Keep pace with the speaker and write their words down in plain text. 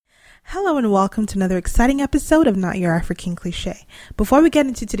Hello and welcome to another exciting episode of Not Your African Cliche. Before we get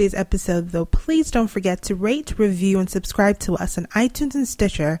into today's episode though, please don't forget to rate, review, and subscribe to us on iTunes and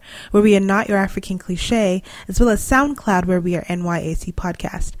Stitcher, where we are Not Your African Cliche, as well as SoundCloud, where we are NYAC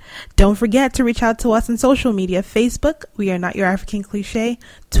Podcast. Don't forget to reach out to us on social media. Facebook, we are Not Your African Cliche.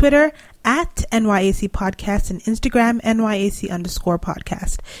 Twitter, at NYAC Podcast, and Instagram,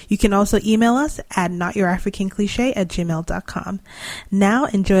 NYAC_podcast. You can also email us at notyourafricancliche@gmail.com. Now,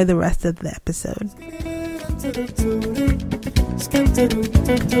 enjoy the rest of the episode.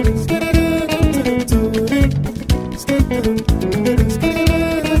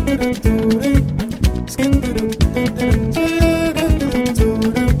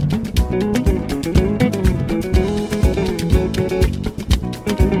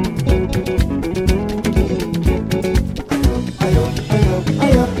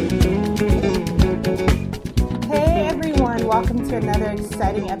 Welcome to another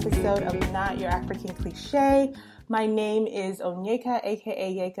exciting episode of Not Your African Cliche. My name is NYAC,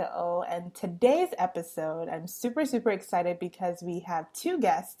 aka Yeka O, and today's episode, I'm super excited because we have two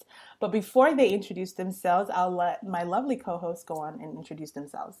guests. But before they introduce themselves, I'll let my lovely co-hosts go on and introduce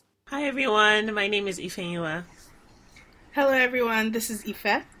themselves. Hi everyone, my name is Ifenyua. Hello everyone, this is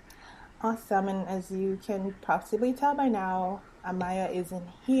Ife. Awesome, and as you can possibly tell by now, Amaya isn't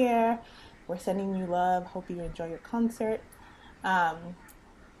here. We're sending you love. Hope you enjoy your concert.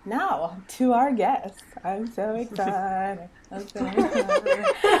 Now to our guests. I'm so excited.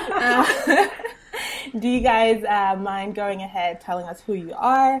 Do you guys mind going ahead telling us who you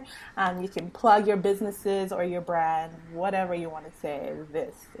are? You can plug your businesses or your brand, whatever you want to say.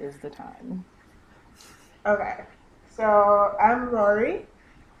 This is the time. Okay, so I'm Rory.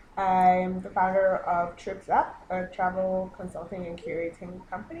 I'm the founder of Trips Up, a travel consulting and curating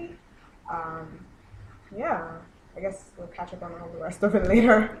company. I guess we'll catch up on all the rest of it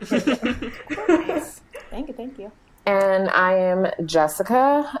later. Thank you. And I am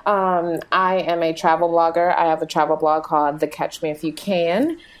Jessica. I am a travel blogger. I have a travel blog called The Catch Me If You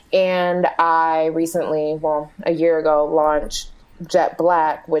Can. And I recently, a year ago, launched Jet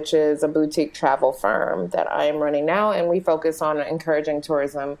Black, which is a boutique travel firm that I am running now. And we focus on encouraging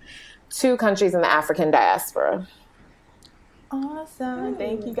tourism to countries in the African diaspora. Awesome.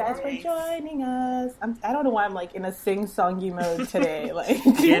 Thank you guys for joining us. I don't know why I'm like in a sing-songy mode today. Like,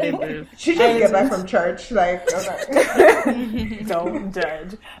 get it, boo. She just get back from church. Like, okay. Don't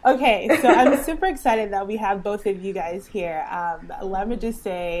judge. Okay, so I'm super excited that we have both of you guys here. Let me just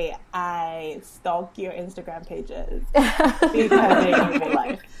say I stalk your Instagram pages because they give me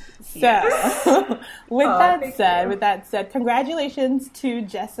life. So, with that said, congratulations to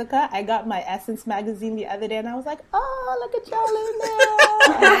Jessica. I got my Essence magazine the other day, and I was like, "Oh, look at y'all in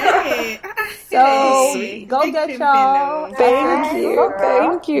there!" So go get y'all.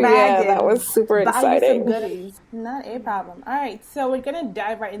 Thank you. Yeah, that was super exciting. Buy you some goodies. Not a problem. All right, so we're gonna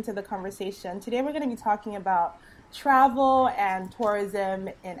dive right into the conversation. Today, we're gonna be talking about travel and tourism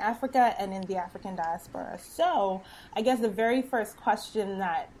in Africa and in the African diaspora. So I guess the very first question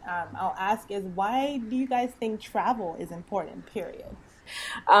that I'll ask is, why do you guys think travel is important, period?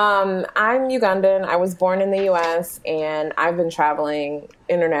 I'm Ugandan. I was born in the U.S. and I've been traveling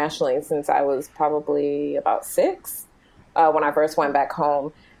internationally since I was probably about 6 when I first went back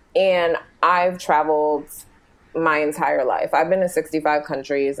home. And I've traveled my entire life. I've been to 65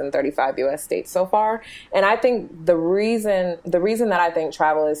 countries and 35 U.S. states so far. And I think the reason that I think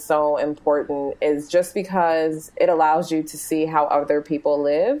travel is so important is just because it allows you to see how other people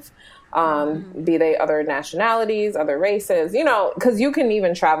live, be they other nationalities, other races, because you can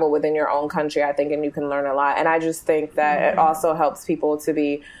even travel within your own country, I think, and you can learn a lot. And I just think that it also helps people to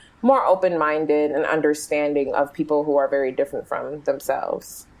be more open-minded and understanding of people who are very different from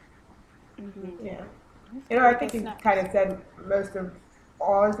themselves. Mm-hmm. Yeah. I think you kind of said most of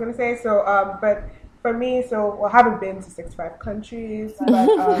all I was going to say. So, but for me, I haven't been to 65 countries, but,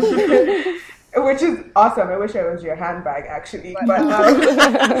 which is awesome. I wish I was your handbag, actually. But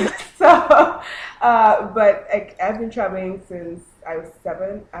I've been traveling since I was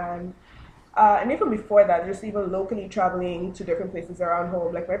 7, and even before that, just even locally traveling to different places around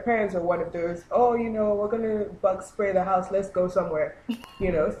home. Like my parents are one of those, we're going to bug spray the house, let's go somewhere,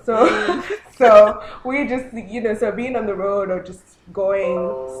 So we just, so being on the road or just going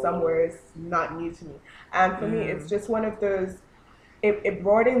somewhere is not new to me. And for me, it's just one of those, it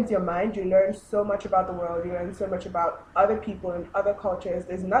broadens your mind. You learn so much about the world. You learn so much about other people and other cultures.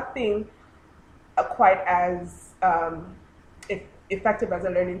 There's nothing quite as effective as a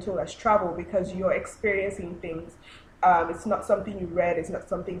learning tool as travel, because you're experiencing things It's not something you read. It's not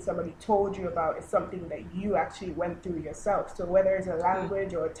something somebody told you about. It's something that you actually went through yourself. So whether it's a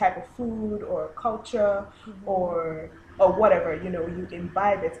language or a type of food or a culture or whatever, you know, you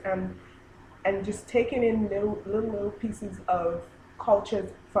imbibe it and just taking in little pieces of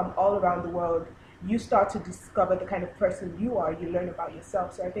cultures from all around the world, you start to discover the kind of person you are. You learn about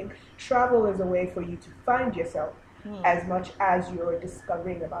yourself. So I think travel is a way for you to find yourself as much as you're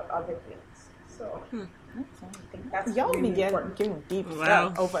discovering about other things. So I think that's y'all really be getting deep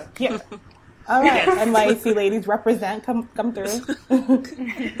stuff over here. All right, NYAC ladies represent. Come through.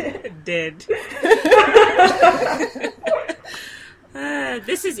 Dead.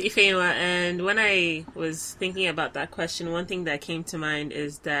 This is Ifeanyiwa, and when I was thinking about that question, one thing that came to mind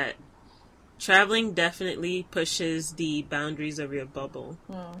is that traveling definitely pushes the boundaries of your bubble.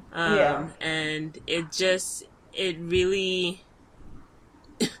 And it really,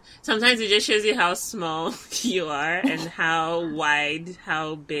 sometimes it just shows you how small you are and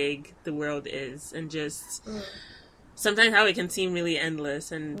how big the world is, and just sometimes how it can seem really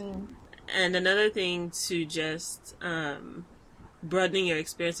endless. And another thing to just broadening your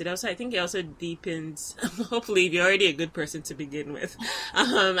experience, I think it also deepens, hopefully if you're already a good person to begin with,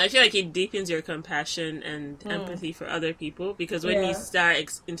 I feel like it deepens your compassion and empathy for other people, because when you start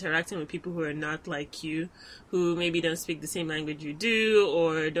interacting with people who are not like you, who maybe don't speak the same language you do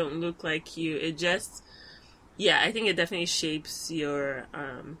or don't look like you, it just, I think it definitely shapes your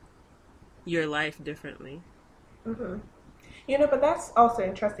life differently. You know, but that's also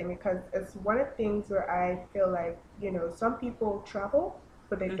interesting because it's one of the things where I feel like, you know, some people travel,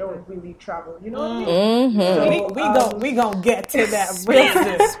 but they don't really travel. You know what I mean? So, we gonna get to that real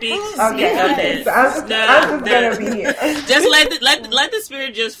soon. Speak Okay. So I'm just gonna be here. Just let the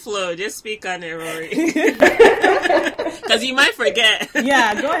spirit just flow. Just speak on it, Rory. Because you might forget.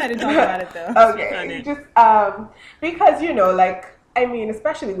 Yeah, go ahead and talk about it though. Okay. Just because, you know, like, I mean,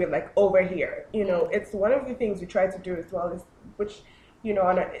 especially with like over here, you know, it's one of the things we try to do as well, is which, you know,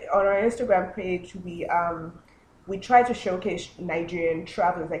 on our Instagram page, we try to showcase Nigerian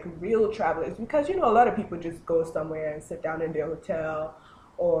travelers, like real travelers, because, you know, a lot of people just go somewhere and sit down in their hotel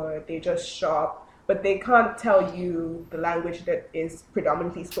or they just shop, but they can't tell you the language that is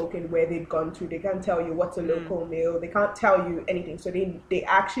predominantly spoken where they've gone to. They can't tell you what's a local meal. They can't tell you anything. So they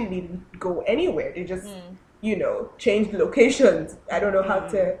actually didn't go anywhere. They just you know, changed locations. I don't know how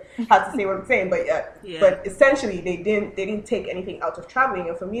to say what I'm saying, but but essentially they didn't take anything out of traveling.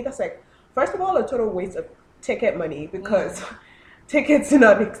 And for me, that's like, first of all, a total waste of ticket money, because tickets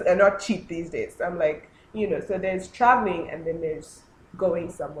are not cheap these days. I'm like, you know, so there's traveling and then there's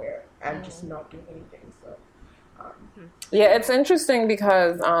going somewhere and just not doing anything. So yeah, it's interesting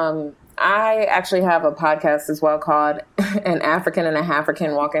because I actually have a podcast as well called An African and a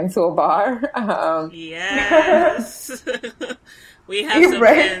Half-African Walk Into a Bar. Yes. We have some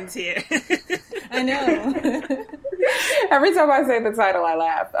fans here. I know. Every time I say the title, I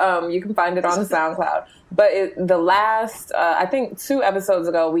laugh. You can find it on SoundCloud. But the last, I think 2 episodes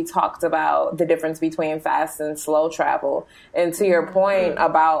ago, we talked about the difference between fast and slow travel. And to your point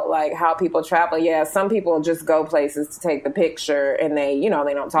about like how people travel, some people just go places to take the picture, and they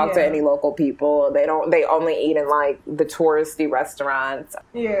don't talk to any local people. They only eat in like the touristy restaurants.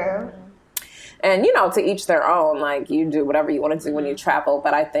 Yeah. And, you know, to each their own, like, you do whatever you want to do when you travel.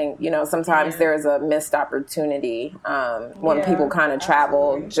 But I think, you know, sometimes there's a missed opportunity when people kind of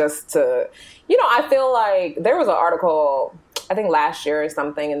travel just to, you know, I feel like there was an article, I think last year or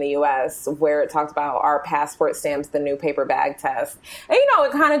something in the U.S. where it talked about our passport stamps, the new paper bag test. And, you know,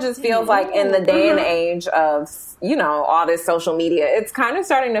 it kind of just feels like in the day and age of, you know, all this social media, it's kind of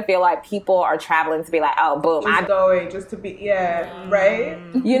starting to feel like people are traveling to be like, oh, boom. I'm going just to be, right?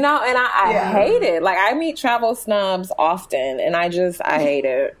 You know, and I hate it. Like, I meet travel snobs often, and I hate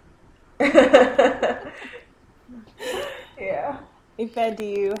it. Yeah. Ife, do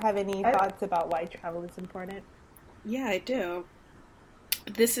you have any thoughts about why travel is important? Yeah, I do.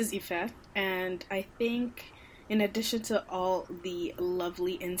 This is Ife, and I think in addition to all the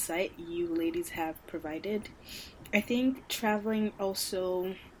lovely insight you ladies have provided, I think traveling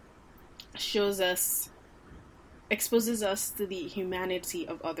also exposes us to the humanity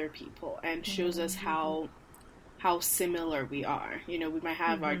of other people and shows us how similar we are. You know, we might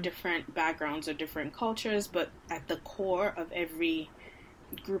have our different backgrounds or different cultures, but at the core of every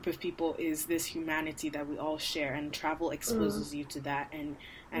group of people is this humanity that we all share, and travel exposes you to that and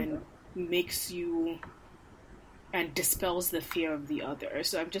makes you and dispels the fear of the other.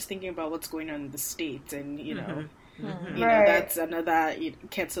 So I'm just thinking about what's going on in the States, and you know, that's another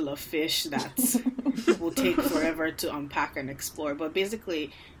kettle of fish that will take forever to unpack and explore. But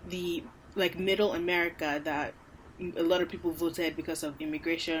basically, the like middle America that a lot of people voted because of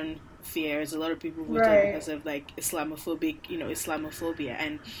immigration fears. A lot of people voted because of like Islamophobia,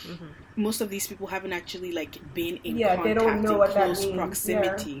 and most of these people haven't actually like been in contact, they don't know what close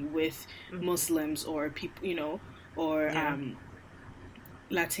proximity with Muslims or people, or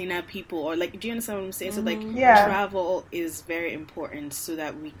Latina people, or like, do you understand what I'm saying? So like, travel is very important so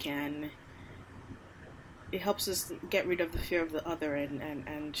that it helps us get rid of the fear of the other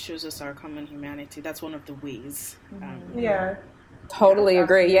and shows us our common humanity. That's one of the ways. Totally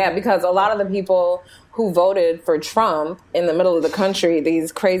agree. Yeah, because a lot of the people who voted for Trump in the middle of the country,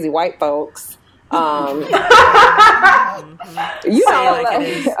 these crazy white folks,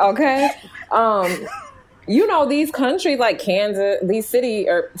 these countries like Kansas,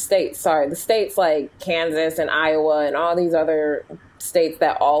 the states like Kansas and Iowa and all these other states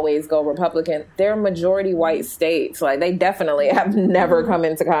that always go Republican, they're majority white states. Like, they definitely have never come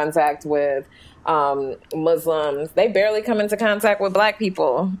into contact with Muslims. They barely come into contact with black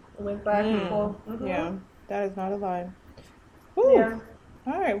people. Yeah, that is not a lie. Ooh. Yeah.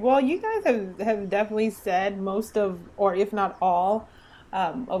 All right. Well, you guys have definitely said most of, or if not all,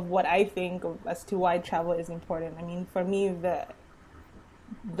 of what I think as to why travel is important. I mean, for me,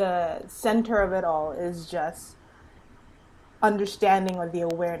 the center of it all is just understanding, or the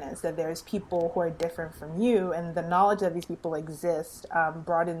awareness that there's people who are different from you, and the knowledge that these people exist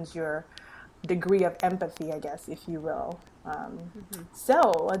broadens your degree of empathy, I guess, if you will.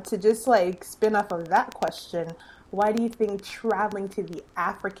 So to just like spin off of that question, why do you think traveling to the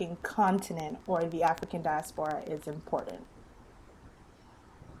African continent or the African diaspora is important?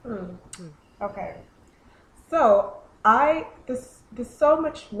 Okay. So there's so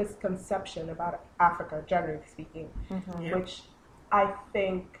much misconception about Africa, generally speaking, which I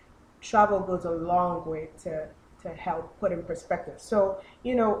think travel goes a long way to help put in perspective. So,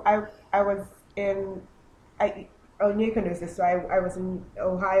 I was in, NYAC knows this, so I was in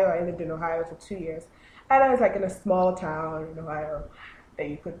Ohio. I lived in Ohio for 2 years. And I was like in a small town in Ohio that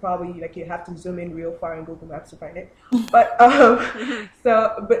you could probably, like, you have to zoom in real far in Google Maps to find it. But,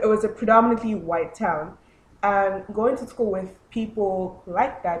 but it was a predominantly white town. And going to school with people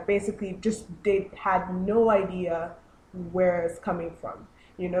like that, basically they had no idea where it's coming from,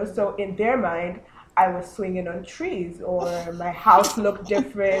 So in their mind, I was swinging on trees, or my house looked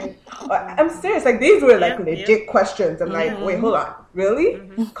different. I'm serious. Like, these were like legit questions. I'm like, wait, hold on, really?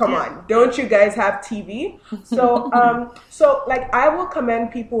 Come on, don't you guys have TV? So like, I will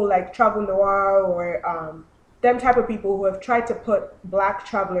commend people like Travel Noir or them type of people who have tried to put Black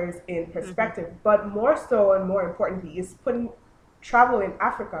travelers in perspective. But more so, and more importantly, is putting travel in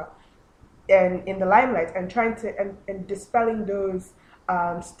Africa and in the limelight, and trying to and dispelling those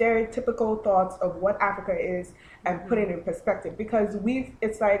stereotypical thoughts of what Africa is, and put it in perspective. Because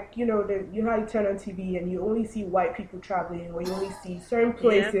it's like, you know how you turn on TV and you only see white people traveling, or you only see certain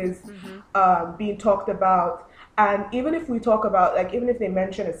places being talked about. And even if we talk about, like, even if they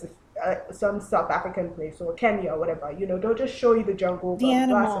mention some South African place or Kenya or whatever, they'll just show you the jungle, the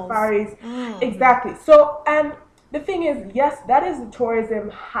animals, safaris. Exactly. So, and the thing is, yes, that is the tourism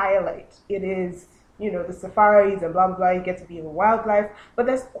highlight. It is, the safaris and blah, blah, blah, you get to be in wildlife, but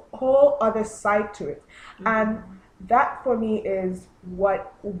there's a whole other side to it. And that, for me, is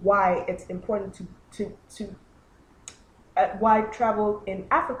why it's important to why travel in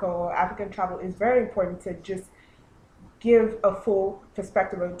Africa, or African travel, is very important, to just give a full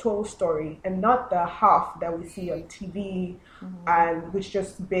perspective, a total story, and not the half that we see on TV, and which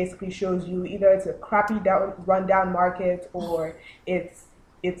just basically shows you either it's a crappy rundown market, or it's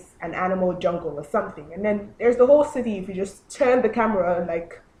an animal jungle or something. And then there's the whole city. If you just turn the camera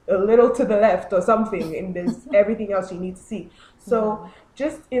like a little to the left or something, and there's everything else you need to see. So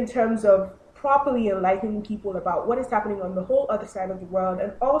just in terms of properly enlightening people about what is happening on the whole other side of the world,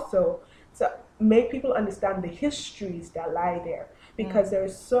 and also to make people understand the histories that lie there, because there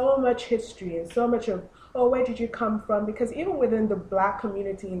is so much history and so much of, where did you come from? Because even within the Black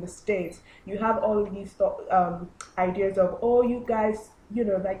community in the States, you have all of these ideas of, you guys,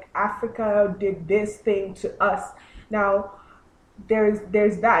 like Africa did this thing to us. Now,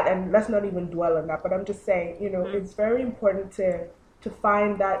 there's that, and let's not even dwell on that, but I'm just saying, it's very important to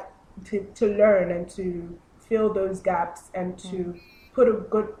find that, to learn and to fill those gaps, and to put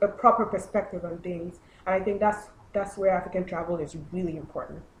a proper perspective on things. And I think that's where African travel is really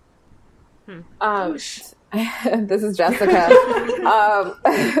important. This is Jessica.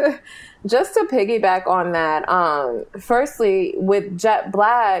 Just to piggyback on that, firstly, with Jet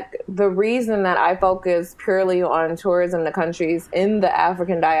Black, the reason that I focus purely on tourism to countries in the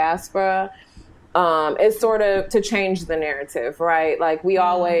African diaspora is sort of to change the narrative, right? Like we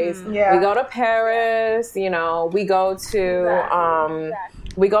always, we go to Paris, you know, we go to,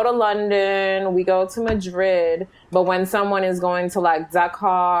 we go to London, we go to Madrid, but when someone is going to like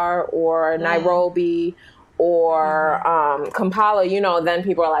Dakar or Nairobi or Kampala, you know, then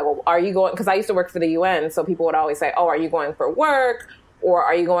people are like, well, are you going, because I used to work for the UN, so people would always say, oh, are you going for work? Or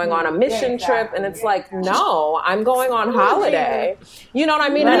are you going on a mission trip? And it's like, no, I'm going on holiday. You know what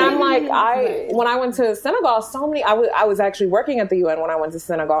I mean? And I'm like, when I went to Senegal, I was actually working at the UN when I went to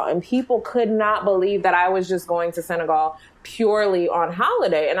Senegal, and people could not believe that I was just going to Senegal purely on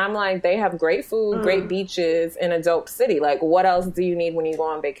holiday. And I'm like, they have great food, great beaches in a dope city. Like, what else do you need when you go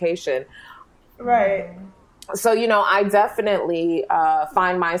on vacation? Right. So, you know, I definitely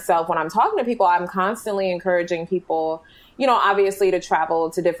find myself when I'm talking to people, I'm constantly encouraging people, you know, obviously to travel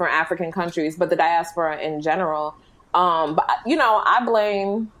to different African countries, but the diaspora in general. But, you know, I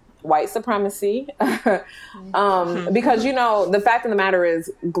blame white supremacy because, you know, the fact of the matter is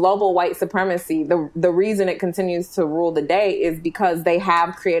global white supremacy, the reason it continues to rule the day is because they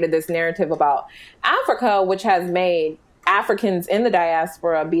have created this narrative about Africa, which has made Africans in the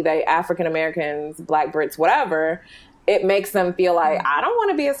diaspora, be they African Americans, Black Brits, whatever, it makes them feel like, I don't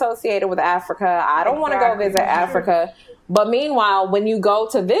want to be associated with Africa. I don't want to go visit Africa. But meanwhile, when you go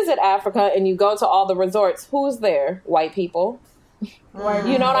to visit Africa and you go to all the resorts, who's there? White people. You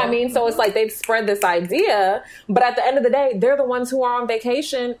know what I mean? So it's like they've spread this idea, but at the end of the day, they're the ones who are on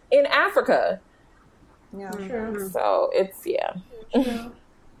vacation in Africa. Yeah. True. So it's,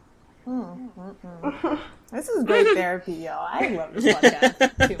 This is great therapy, y'all. I love this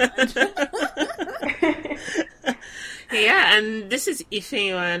podcast too much. Yeah, and this is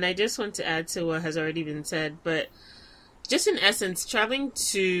Ifeanyi, and I just want to add to what has already been said, but just in essence, traveling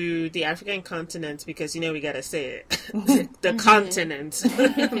to the African continent, because, you know, we gotta say it, the continent,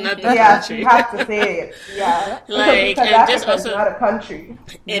 not the country. You have to say it. Yeah. Like, because and Africa just also, is not a country.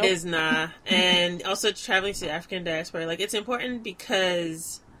 It is not. And also traveling to the African diaspora, like, it's important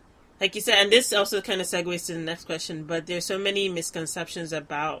because, like you said, and this also kind of segues to the next question, but there's so many misconceptions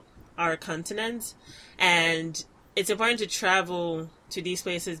about our continent, and it's important to travel to these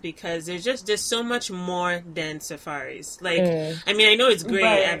places because there's so much more than safaris. Like, I mean, I know it's great.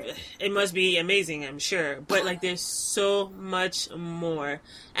 Right. It must be amazing, I'm sure. But, like, there's so much more.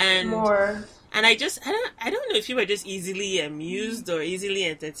 And I don't know if you are just easily amused or easily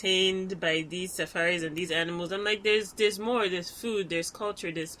entertained by these safaris and these animals. I'm like, there's more. There's food, there's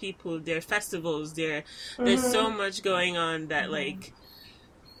culture, there's people, there are festivals, there's so much going on that, like,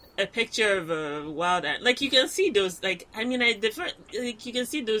 a picture of a wild animal. Like, you can see those, like, I mean, you can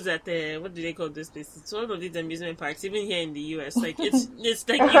see those at the, what do they call those places? It's one of these amusement parks, even here in the US. Like, it's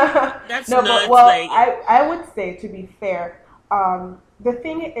like, that's no, not, but, well, like... I would say, to be fair, the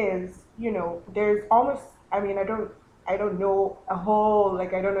thing is, you know, there's almost, I mean, I don't know a whole,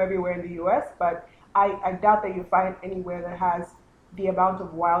 like, I don't know everywhere in the US, but I doubt that you find anywhere that has the amount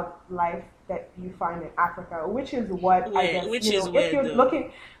of wildlife that you find in Africa, which is what I guess, which you is know, weird, if you're though.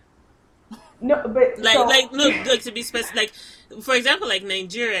 looking... No, but like to be specific, like, for example, like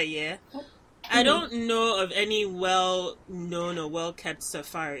Nigeria, yeah, I don't know of any well-known or well-kept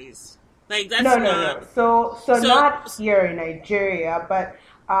safaris. Like, that's no. So not here in Nigeria, but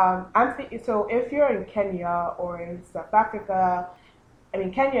I'm thinking. So if you're in Kenya or in South Africa, I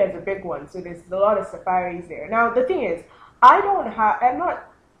mean, Kenya is a big one, so there's a lot of safaris there. Now the thing is, I don't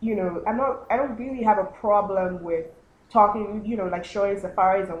really have a problem with talking, you know, like showing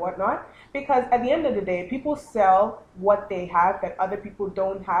safaris and whatnot, because at the end of the day, people sell what they have that other people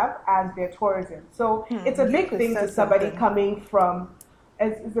don't have as their tourism. So it's a big thing to somebody coming from,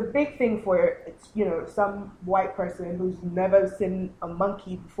 it's a big thing for, you know, some white person who's never seen a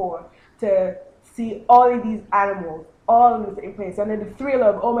monkey before to see all of these animals all in the same place, and then the thrill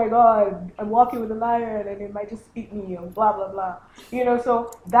of, oh my god, I'm walking with a lion and it might just eat me and blah blah blah, you know.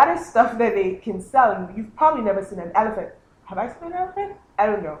 So that is stuff that they can sell, and you've probably never seen an elephant. Have I seen an elephant? I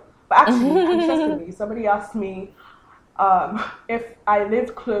don't know, but actually, interestingly, somebody asked me if I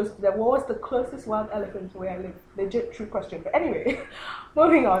lived close to them. What was the closest wild elephant to where I live? Legit, true question. But anyway,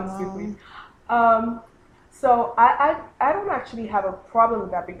 moving on swiftly. So I don't actually have a problem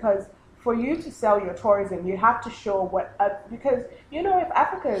with that, because for you to sell your tourism, you have to show what, because, you know, if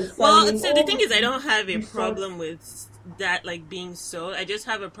Africa is selling... Well, so the thing is, I don't have a problem with that, like, being sold. I just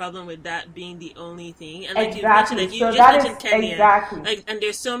have a problem with that being the only thing. And, like, exactly. you just mentioned Kenya. Exactly. Like, and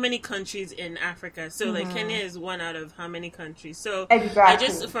there's so many countries in Africa. So, like, Kenya is one out of how many countries? So,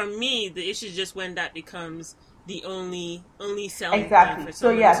 exactly. for me, the issue is just when that becomes the only selling exactly. point for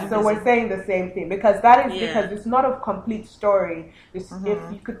So someone. so we're saying the same thing, because that is because it's not a complete story. If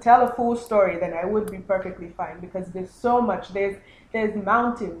you could tell a full story, then I would be perfectly fine, because there's so much. There's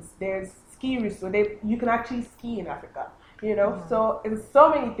mountains, there's ski resorts. You can actually ski in Africa, So there's so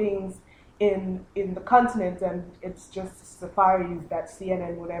many things in the continent, and it's just safaris that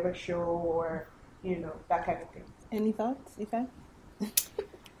CNN would ever show, or that kind of thing. Any thoughts, Ife?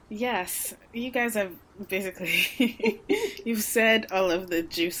 Yes, you guys have basically you've said all of the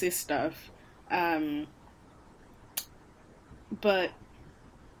juicy stuff, but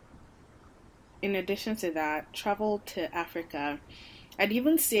in addition to that, travel to Africa, I'd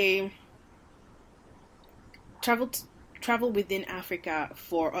even say travel within Africa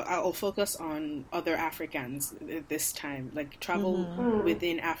I'll focus on other Africans this time, like travel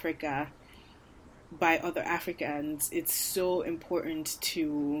within Africa by other Africans. It's so important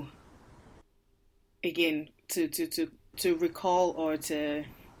to, again, to recall, or to,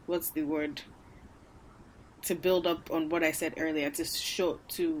 what's the word, to build up on what I said earlier,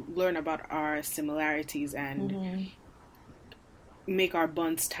 to learn about our similarities and make our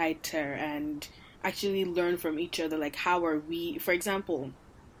bonds tighter, and actually learn from each other. Like, how are we, for example,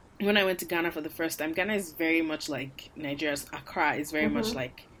 when I went to Ghana for the first time, Ghana is very much like Nigeria's Accra is very much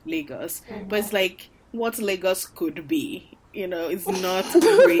like Lagos, but it's like what Lagos could be, it's not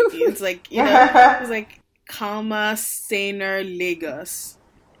great. It's like, it's like calmer, saner Lagos,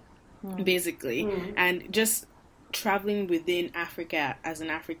 basically. And just traveling within Africa as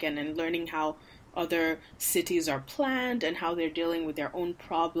an African and learning how other cities are planned and how they're dealing with their own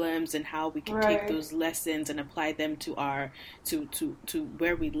problems, and how we can take those lessons and apply them to to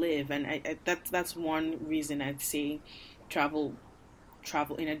where we live. And that's one reason I'd say travel,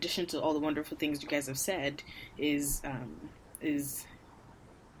 in addition to all the wonderful things you guys have said, is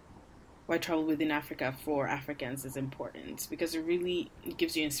why travel within Africa for Africans is important, because it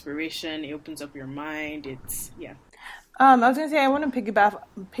gives you inspiration, it opens up your mind. I was going to say, I want to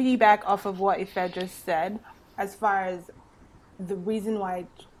piggyback off of what Ife just said, as far as the reason why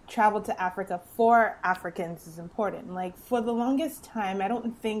travel to Africa for Africans is important. Like, for the longest time, I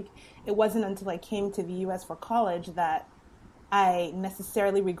don't think it wasn't until I came to the U.S. for college that I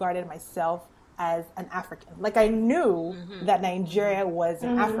necessarily regarded myself as an African. Like, I knew that Nigeria was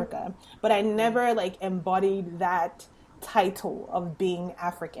in Africa, but I never embodied that title of being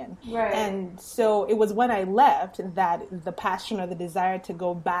African. Right. And so it was when I left that the passion or the desire to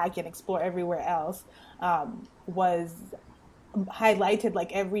go back and explore everywhere else was highlighted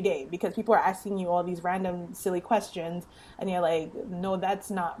every day, because people are asking you all these random silly questions and you're like, no, that's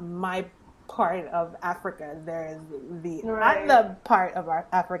not my part of Africa. There's I'm the part of our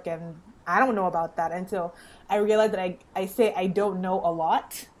African. I don't know about that until I realized that I say I don't know a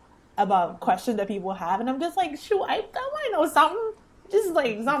lot about questions that people have, and I'm just like, shoot, I want to know something, just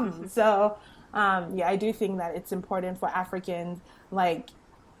something. So I do think that it's important for Africans. Like,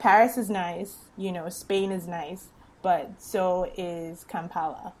 Paris is nice, Spain is nice, but so is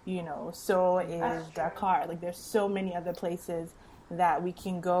Kampala, so is Dakar. Like, there's so many other places that we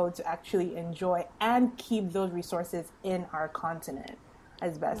can go to actually enjoy and keep those resources in our continent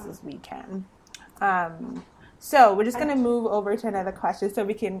as best as we can. So we're just going to move over to another question so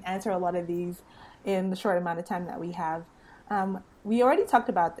we can answer a lot of these in the short amount of time that we have. We already talked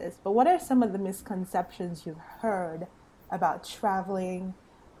about this, but what are some of the misconceptions you've heard about traveling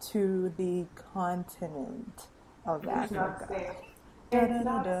to the continent of Africa?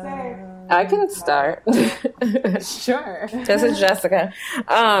 I can start. Sure. This is Jessica.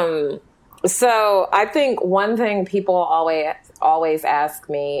 So I think one thing people always ask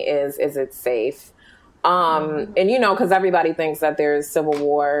me is it safe? And because everybody thinks that there's civil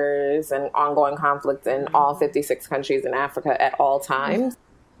wars and ongoing conflict in all 56 countries in Africa at all times.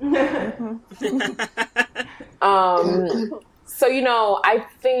 So, I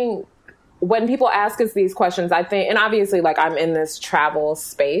think when people ask us these questions, I think, and obviously, I'm in this travel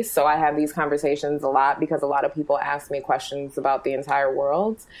space, so I have these conversations a lot because a lot of people ask me questions about the entire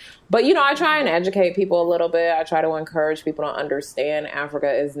world. But, I try and educate people a little bit. I try to encourage people to understand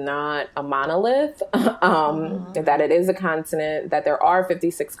Africa is not a monolith, that it is a continent, that there are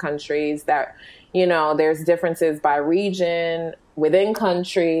 56 countries, that, there's differences by region, within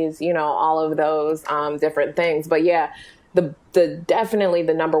countries, all of those different things. But yeah, definitely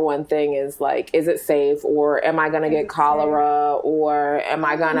the number one thing is is it safe, or am I going to get cholera, or am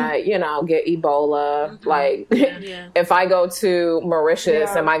I going to, get Ebola? If I go to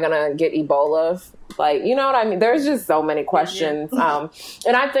Mauritius, am I going to get Ebola? You know what I mean? There's just so many questions.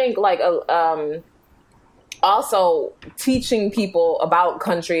 And I think also teaching people about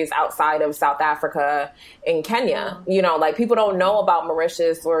countries outside of South Africa and Kenya. You know, like people don't know about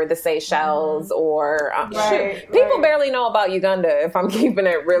Mauritius or the Seychelles or people barely know about Uganda, if I'm keeping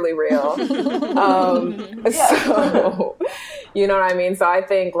it really real. So, you know what I mean? So I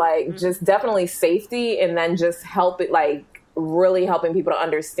think like just definitely safety, and then just really helping people to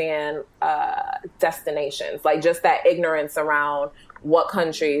understand destinations, like just that ignorance around what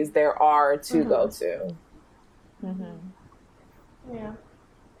countries there are to go to. Yeah,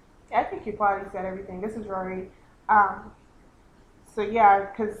 I think you probably said everything. This is Rory. So yeah,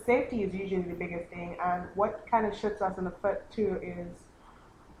 because safety is usually the biggest thing, and what kind of shoots us in the foot too is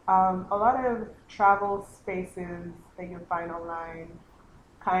a lot of travel spaces that you find online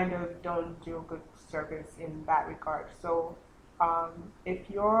kind of don't do a good service in that regard. So if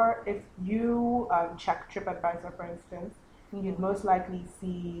you check TripAdvisor, for instance, you'd most likely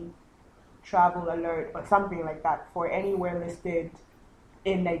see travel alert or something like that for anywhere listed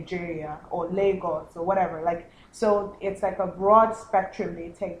in Nigeria or Lagos or whatever. Like, so it's like a broad spectrum they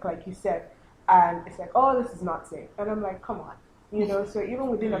take, like you said, and it's like, oh, this is not safe. And I'm like, come on, you know. So even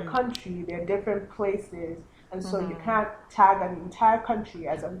within a country, there are different places, and so you can't tag an entire country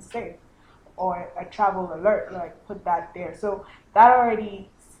as unsafe or a travel alert, like put that there. So that already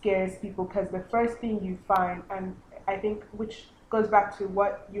scares people, because the first thing you find, and I think which goes back to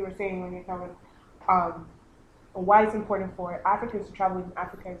what you were saying when you're talking about why it's important for Africans to travel in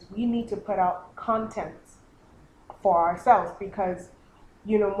Africa is we need to put out content for ourselves, because,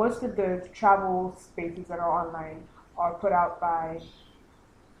 you know, most of the travel spaces that are online are put out by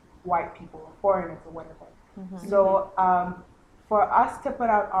white people, foreigners or whatever. So for us to put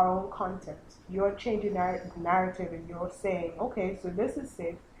out our own content, you're changing narrative and you're saying, okay, so this is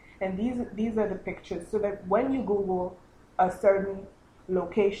safe, and these are the pictures, so that when you Google a certain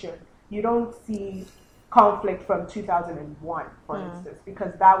location, you don't see conflict from 2001, for instance,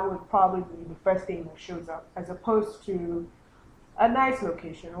 because that would probably be the first thing that shows up, as opposed to a nice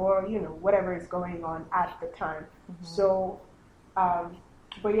location or, you know, whatever is going on at the time. So,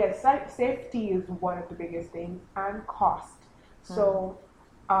 but yeah, safety is one of the biggest things, and cost. So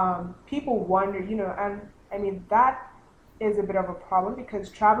people wonder, you know, and I mean, that is a bit of a problem, because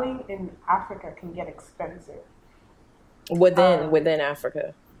traveling in Africa can get expensive. Within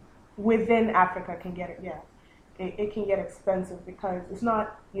Africa. Within Africa can get it can get expensive, because it's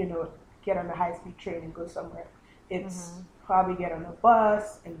not, you know, get on a high-speed train and go somewhere. It's probably get on a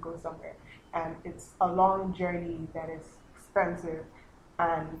bus and go somewhere, and it's a long journey that is expensive,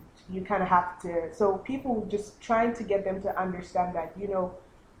 and you kind of have to. So people just trying to get them to understand that, you know,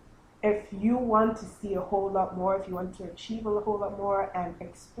 if you want to see a whole lot more, if you want to achieve a whole lot more and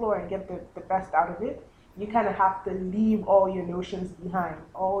explore and get the best out of it, you kind of have to leave all your notions behind.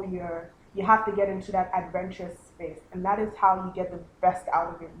 You have to get into that adventurous space, and that is how you get the best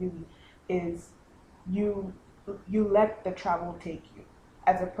out of it. Really, is you let the travel take you,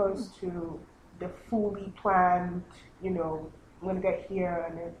 as opposed to the fully planned. You know, I'm gonna get here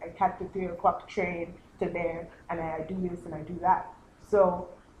and then I catch the 3 o'clock train to there, and I do this and I do that. So,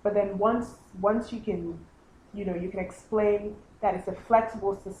 but then once you can, you know, you can explain that it's a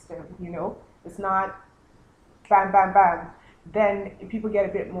flexible system. You know, it's not bam, bam, bam, then people get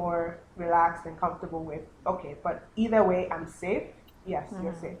a bit more relaxed and comfortable with, okay, but either way, I'm safe. Yes,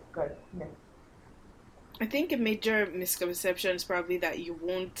 you're safe. Good. Yeah. I think a major misconception is probably that you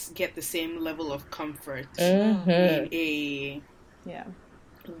won't get the same level of comfort in a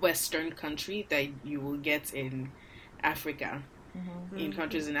Western country that you will get in Africa. In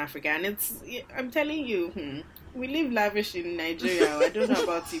countries in Africa, and it's, I'm telling you, we live lavish in Nigeria. I don't know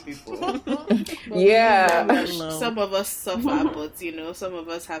about you people. Some of us suffer, but you know, some of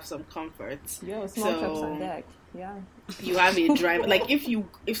us have some comforts. Small trips on deck. You have a drive, like if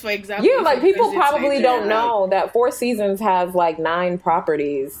for example, like people probably Nigeria, don't know that Four Seasons has like 9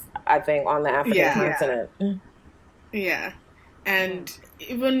 properties, I think, on the African continent. And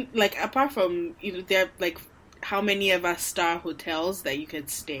even like apart from, you know, they're like how many ever star hotels that you could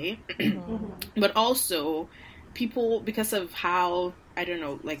stay, but also people, because of how, I don't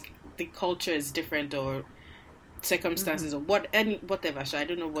know, like the culture is different or circumstances or whatever. So I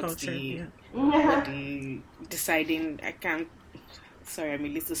don't know what's what the deciding. I can't. Sorry, I'm a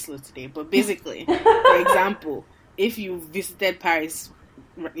little slow today. But basically, for example, if you visited Paris,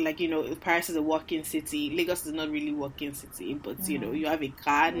 like, you know, Paris is a walking city. Lagos is not really walking city, but you know, you have a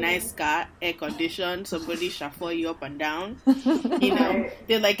car, nice car, air conditioned, somebody shuffle you up and down. You know,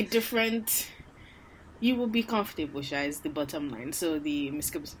 they're like different. You will be comfortable, Sha, is the bottom line. So the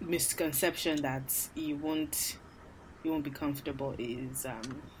misconception that you won't be comfortable is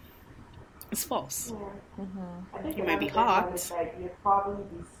It's false. Yeah. I think You might be another hot. one is like you'd probably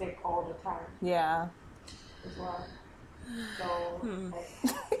be sick all the time Yeah. as well. So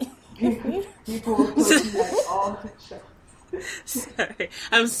like, people will put like all the shots. Sorry.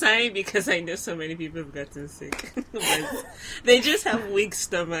 I'm sighing because I know so many people have gotten sick. But they just have weak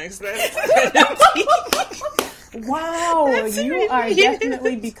stomachs. That's Wow, you are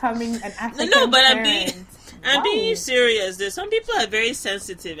definitely becoming an African No, but parent. I'm being serious. There's some people are very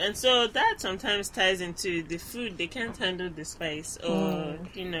sensitive, and so that sometimes ties into the food. They can't handle the spice, or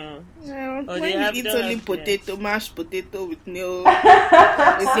Yeah, or when they you have eat don't only have- potato, mashed potato with no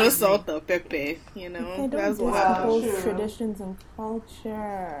salt or pepper, They don't that's do what Well, happens. people's true. traditions and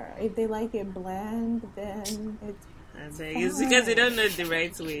culture. If they like it bland, then it's I beg. It's because they don't know the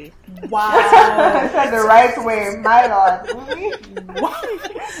right way. wow. I said the right way, my lord.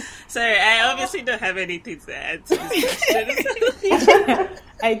 Really? Sorry, I obviously don't have anything to add to this question.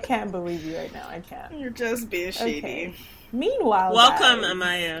 I can't believe you right now. I can't. You're just being shady. Okay. Meanwhile, Welcome, guys,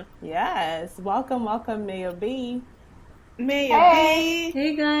 Amaya. Yes, welcome, Mayor B. May Hey. it be.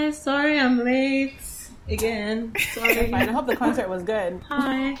 Hey guys, sorry I'm late again. Sorry. Fine. I hope the concert was good.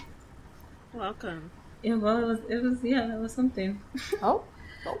 Hi. Welcome. Yeah, well, it was something. Oh,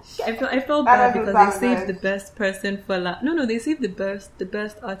 I felt That bad doesn't because sound they saved good. the best person for last. No, they saved the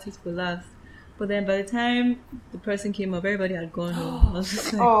best artist for last. But then by the time the person came up, everybody had gone home. I was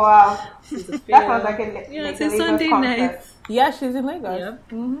just like, Oh wow, this is a that fail. sounds like a Yeah, like it's a a Lagos Sunday concert. night. yeah, she's in Lagos.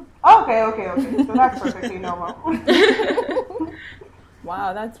 Yep. Okay. So that's perfectly normal.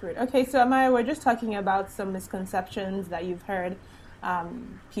 Wow, that's weird. Okay, so Amaya, we're just talking about some misconceptions that you've heard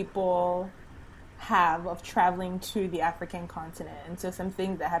people have of traveling to the African continent. And so some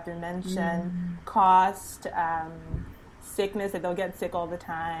things that have been mentioned, cost, sickness, that they'll get sick all the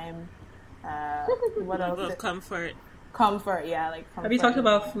time. What Level else? of comfort. Comfort, yeah, like comfort. Have you talked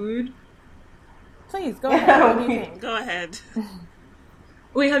about food? Please, go ahead. What do you think? Go ahead.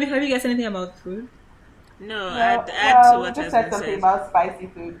 Wait, have you guys said anything about food? No, Well, add to what just has said been something said. about spicy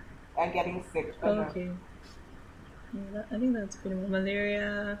food and getting sick. Oh, okay. Yeah, I think that's pretty much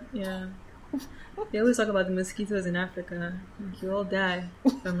malaria. Yeah. They always talk about the mosquitoes in Africa. Like, you all die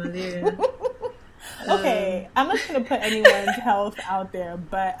from malaria. Okay, I'm not going to put anyone's health out there,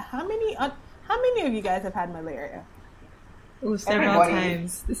 but how many of you guys have had malaria? Oh, several Everybody.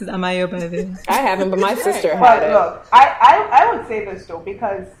 times. This is Amayo, by the way. I haven't, but my sister had But it. look, I would say this though,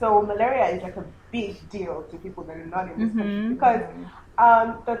 because so malaria is like a big deal to people that are not in this country,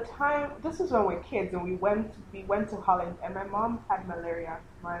 because the time, this was when we were kids and we went to Holland and my mom had malaria.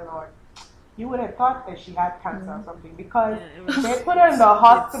 My lord, you would have thought that she had cancer or something, because they put her in the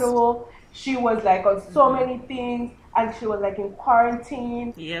hospital. She was like on so many things, and she was like in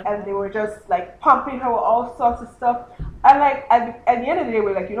quarantine, Yep. and they were just like pumping her with all sorts of stuff. And like at the end of the day,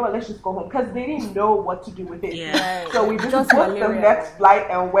 we're like, you know what, let's just go home, because they didn't know what to do with it. Yeah. So we just booked the malaria. next flight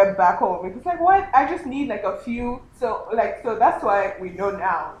and went back home. It's like, what? I just need like a few. So that's why we know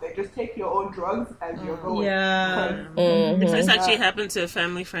now. They just take your own drugs and you're going. Yeah. This actually happened to a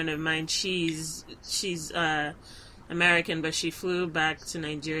family friend of mine. She's American, but she flew back to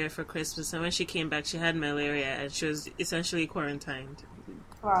Nigeria for Christmas, and when she came back, she had malaria, and she was essentially quarantined.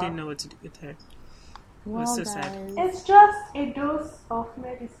 Wow. Didn't know what to do with her. It was Well, so sad. guys, It's just a dose of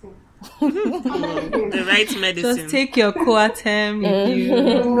medicine. The right medicine. Just take your Coatem with you.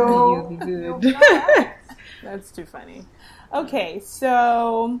 No, You'll be good. you'll be alright. that's too funny. Okay,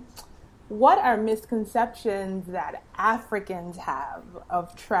 so what are misconceptions that Africans have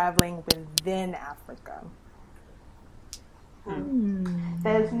of traveling within Africa?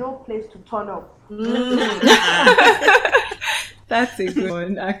 There's no place to turn up. That's a good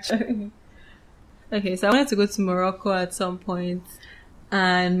one, actually. Okay, so I wanted to go to Morocco at some point,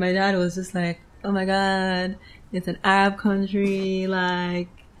 and my dad was just like, oh my god, it's an Arab country, like,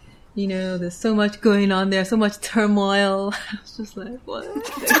 you know, there's so much going on there, so much turmoil. I was just like, what?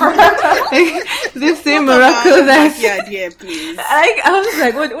 This same Morocco that's... Yeah, please. I was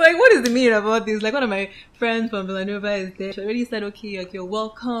like, what is the meaning of all this? Like, one of my friends from Villanova is there. She already said, okay, like, you're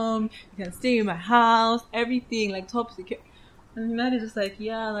welcome. You can stay in my house. Everything, like, top secure. And my dad is just like,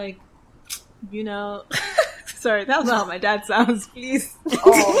 yeah, like, you know. Sorry, that's not how my dad sounds, please.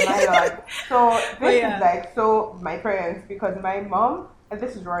 Oh my god. So this Yeah. is like, so my parents, because my mom, and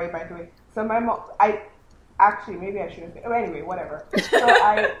this is Rory by the way. So my mom, actually, maybe I shouldn't say, oh, anyway, whatever. So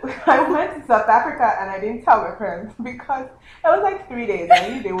I went to South Africa and I didn't tell my parents because it was like 3 days. I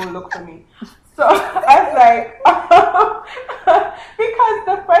knew they would look for me. So I was like, because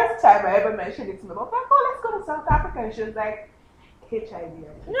the first time I ever mentioned it to my mom, I was like, oh, let's go to South Africa. And she was like, HIV.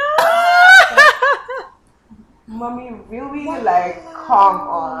 Mommy, really? Like, come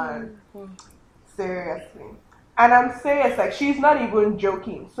on. Seriously. And I'm serious, like she's not even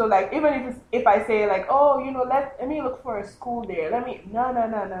joking. So like even if I say like, oh, let me look for a school there.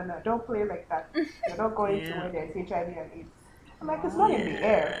 No, don't play like that. You're not going to where there's HIV and AIDS. I'm like, it's not in the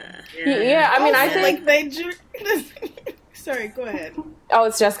air. Yeah, I mean, I think like Sorry, go ahead. Oh,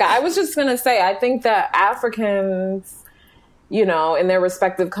 it's Jessica. I was just gonna say, I think that Africans, in their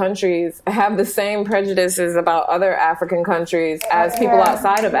respective countries, have the same prejudices about other African countries as people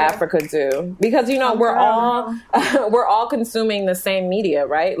outside of Africa do, because we're all consuming the same media,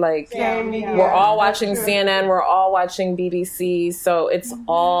 right? Like we're all watching CNN, we're all watching BBC, so it's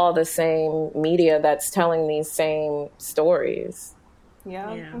all the same media that's telling these same stories.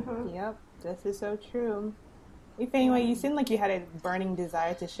 Yep. This is so true. Anyway, you seem like you had a burning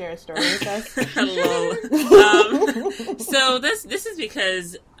desire to share a story with us. Hello. So this is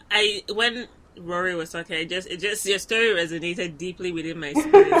because when Rory was talking, your story resonated deeply within my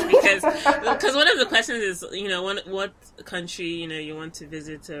spirit because one of the questions is what country you want to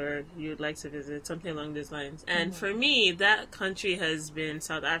visit or you'd like to visit, something along those lines. And for me, that country has been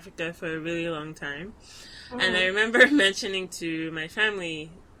South Africa for a really long time. And I remember mentioning to my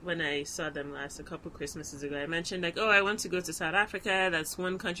family when I saw them last a couple Christmases ago, I mentioned like, I want to go to South Africa. That's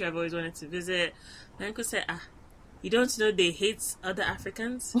one country I've always wanted to visit. My uncle said, you don't know they hate other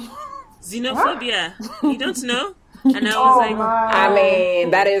Africans? Xenophobia. You don't know? And I was like, I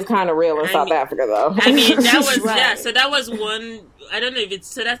mean, that is kind of real in South Africa, though. I mean, that was, so that was one, I don't know if it's,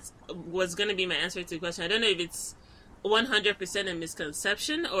 so that was going to be my answer to the question. I don't know if it's 100% a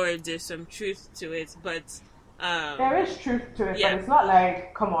misconception or if there's some truth to it, but there is truth to it, but it's not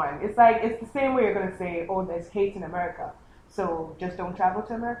like, come on. It's like, it's the same way you're going to say, there's hate in America, so just don't travel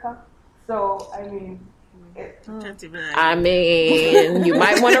to America. So, I mean, you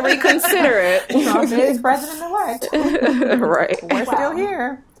might want to reconsider it. Trump is president-elect. Right. We're still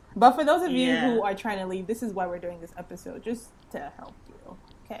here. But for those of you who are trying to leave, this is why we're doing this episode, just to help you.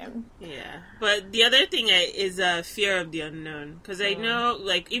 Okay. Yeah. But the other thing is fear of the unknown. Because I know,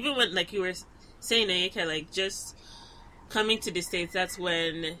 like, even when, like, you were saying, NYAC, like, just coming to the States, that's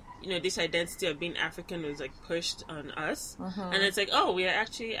when, this identity of being African was, like, pushed on us. And it's like, we are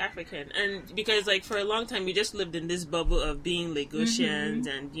actually African. And because, like, for a long time, we just lived in this bubble of being Lagosians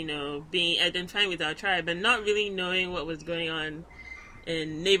and, being identifying with our tribe and not really knowing what was going on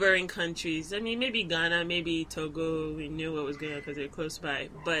in neighboring countries. I mean, maybe Ghana, maybe Togo, we knew what was going on because they were close by.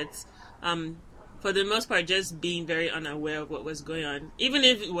 But, for the most part, just being very unaware of what was going on. Even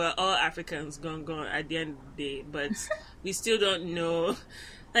if we're all Africans gone at the end of the day, but we still don't know.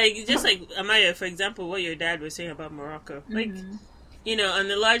 Like, just like, Amaya, for example, what your dad was saying about Morocco. Like, on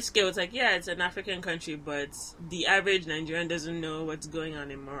the large scale, it's like, it's an African country, but the average Nigerian doesn't know what's going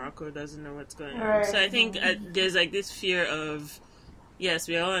on in Morocco, doesn't know what's going on. Right. So I think there's, like, this fear of, yes,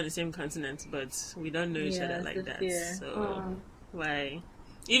 we're all on the same continent, but we don't know each other like that. Fear. So, why?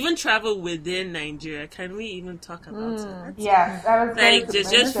 Even travel within Nigeria, can we even talk about it? Yes, I was like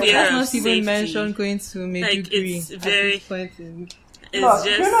just fear of not safety. Even mention going to Maiduguri. Like it's very, it's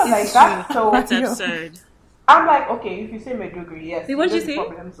just like that's so it's absurd. I'm like, okay, if you say Maiduguri, yes, what you say?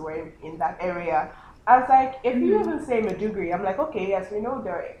 Problems were in that area. I was like, if you even say Maiduguri, I'm like, okay, yes, we know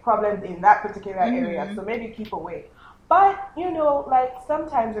there are problems in that particular area, so maybe keep away. But like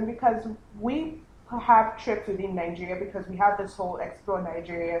sometimes, and because we have trips within Nigeria because we have this whole Explore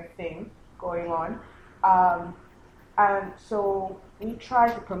Nigeria thing going on. And so we try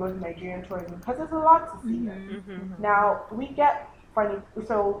to promote Nigerian tourism because there's a lot to see here. Now, we get funny.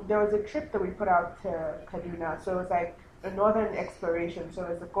 So there was a trip that we put out to Kaduna. So it's like a northern exploration. So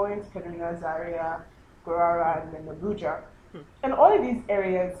it's going to Kaduna, Zaria, Gurara, and then Abuja. And all of these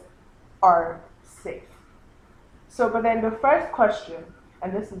areas are safe. So, but then the first question,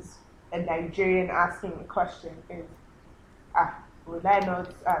 and this is a Nigerian asking a question, is, would I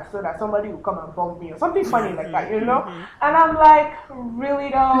not, so that somebody will come and bomb me or something funny like that, And I'm like, really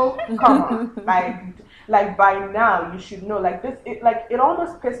though? Come on. Like by now you should know. Like this, it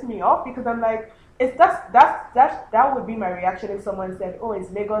almost pissed me off because I'm like, it's that would be my reaction if someone said, "Oh,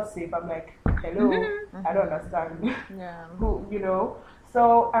 is Lagos safe?" I'm like, hello, I don't understand. Who,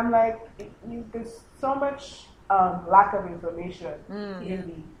 So I'm like, there's so much lack of information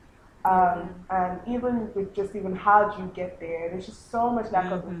really. And even with even how do you get there, there's just so much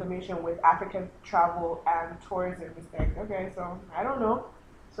lack of information with African travel and tourism. It's like, okay, so I don't know,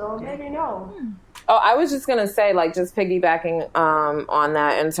 so maybe no. Oh, I was just gonna say, like, just piggybacking on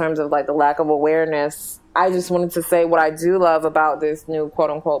that in terms of like the lack of awareness. I just wanted to say what I do love about this new quote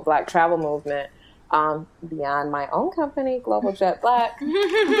unquote Black travel movement. Beyond my own company, Global Jet Black,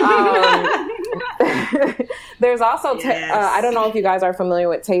 There's also, I don't know if you guys are familiar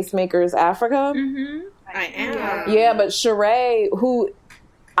with Tastemakers Africa. Mm-hmm. I am. Yeah, but Sheree, who,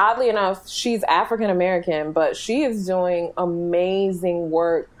 oddly enough, she's African American, but she is doing amazing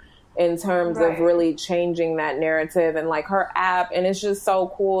work in terms of really changing that narrative and like her app. And it's just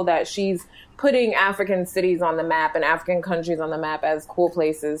so cool that she's putting African cities on the map and African countries on the map as cool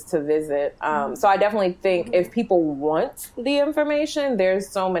places to visit. So I definitely think if people want the information, there's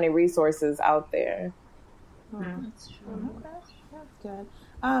so many resources out there. That's true. That's good.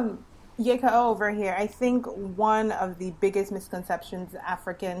 Yeka over here, I think one of the biggest misconceptions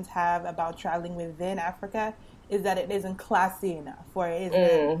Africans have about traveling within Africa is that it isn't classy enough or it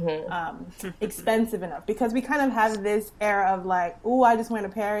isn't expensive enough, because we kind of have this era of like, ooh, I just went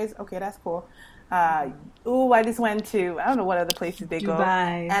to Paris. Okay, that's cool. Ooh, I just went to, I don't know what other places they go.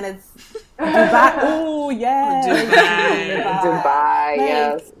 Dubai. And it's Dubai. Ooh, yes. Dubai,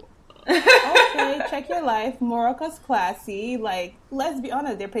 yes. Okay, check your life. Morocco's classy. Like, let's be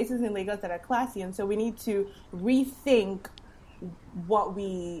honest, there are places in Lagos that are classy, and so we need to rethink what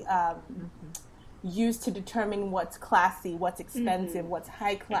we use to determine what's classy, what's expensive, what's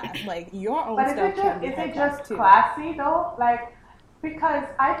high class. Like, your own stuff can be high class too. Classy though? Like, because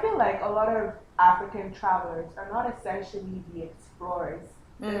I feel like a lot of African travelers are not essentially the explorers.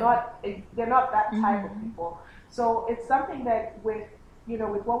 They're not that type of people. So it's something that with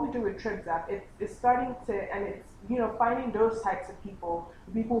what we do with Trips app, it's starting to, and it's, finding those types of people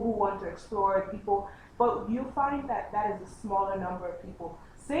who want to explore, but you find that is a smaller number of people.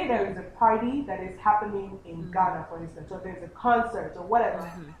 Say there is a party that is happening in Ghana, for instance, or there's a concert or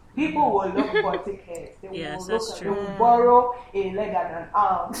whatever. People will look for tickets. They will borrow a leg and an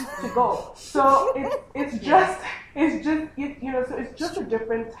arm to go. So it's just so it's just a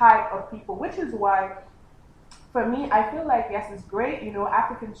different type of people, which is why, for me, I feel like, yes, it's great.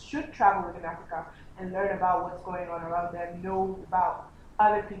 Africans should travel within Africa and learn about what's going on around them, know about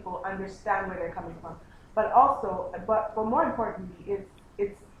other people, understand where they're coming from. But more importantly, it's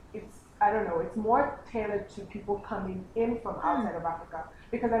I don't know, it's more tailored to people coming in from outside of Africa.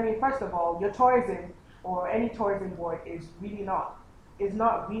 Because, I mean, first of all, your tourism or any tourism board is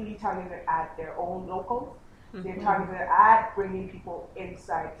not really targeted at their own locals. They're targeted at bringing people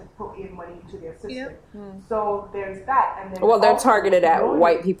inside to put in money into their system. So there's that. And then they're targeted at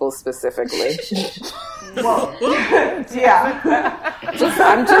white people specifically. Well, yeah.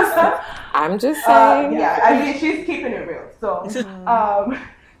 I'm just saying. Yeah, I mean, she's keeping it real.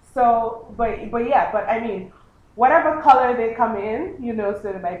 So, but I mean, whatever color they come in, so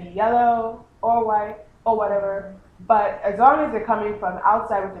it might be yellow or white or whatever. But as long as they're coming from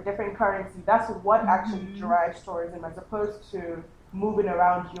outside with a different currency, that's what actually drives tourism, as opposed to moving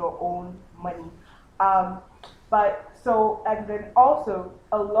around your own money. And then also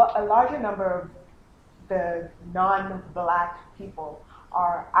a larger number of the non-black people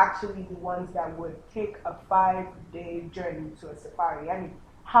are actually the ones that would take a 5-day journey to a safari. I mean,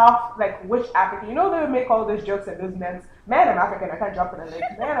 which African, they would make all those jokes and those man, I'm African, I can't jump in a lake,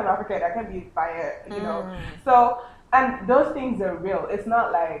 man, I'm African, I can't be fire, So, and those things are real. It's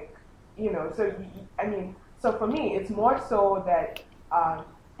not like, so for me, it's more so that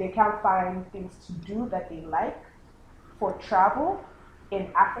they can't find things to do that they like for travel in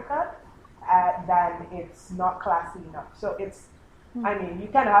Africa than it's not classy enough. So it's, you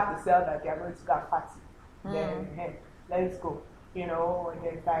kind of have to sell that they're going to go party. Then, hey, let's go. And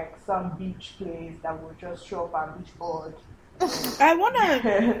there's like some beach place that will just show up on beach board. I want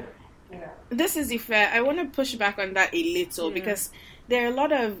to, this is Ife, I want to push back on that a little because there are a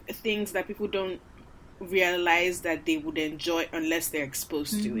lot of things that people don't realize that they would enjoy unless they're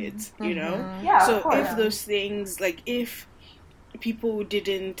exposed to it, Yeah, so if those things, like if people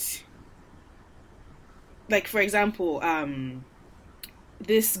didn't, like for example,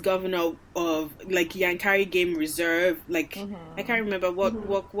 this governor of like Yankari Game Reserve, like I can't remember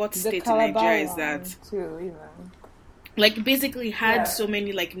what state in Nigeria is that too, even. Like basically had so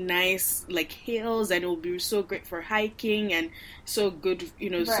many like nice like hills, and it would be so great for hiking and so good,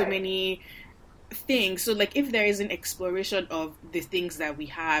 so many things. So like if there isn't exploration of the things that we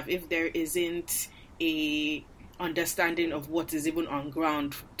have, if there isn't a understanding of what is even on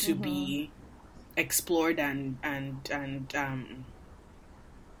ground to be explored and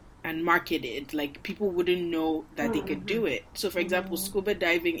marketed, like people wouldn't know that they could do it. So for example, scuba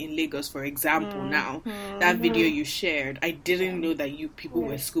diving in Lagos, for example, now that video you shared, I didn't know that you people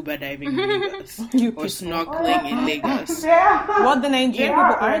were scuba diving in Lagos or snorkeling in Lagos. Well, the Nigerian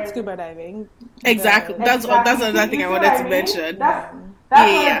people aren't scuba diving. Exactly. That's another thing I wanted to mention. That's what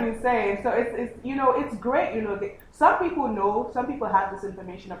I've been saying. So it's it's great, some people know, some people have this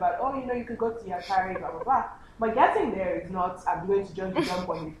information about, oh, you could go to Yankari, blah, blah, blah. But getting there is not, I'm going to just jump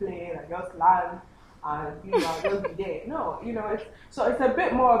on the plane and just land and, just be there. No, it's a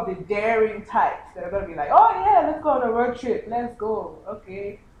bit more of the daring types that are going to be like, oh, yeah, let's go on a road trip. Let's go.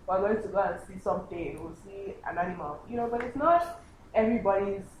 Okay, we're going to go and see something. We'll see an animal. But it's not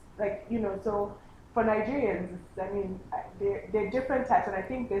everybody's, like, so for Nigerians, there are different types. And I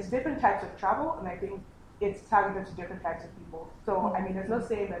think there's different types of travel. And I think it's targeted to different types of people. So, there's no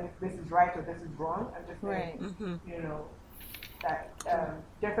saying that if this is right or this is wrong. I'm just saying, that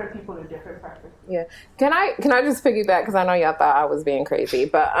different people have different preferences. Yeah. Can I just piggyback? Because I know y'all thought I was being crazy,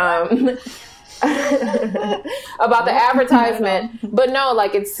 but about the advertisement. But no,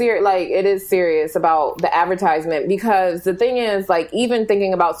 like it's serious. Like it is serious about the advertisement, because the thing is, like, even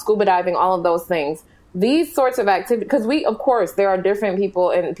thinking about scuba diving, all of those things. These sorts of activities, because of course, there are different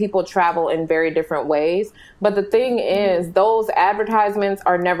people and people travel in very different ways. But the thing is, those advertisements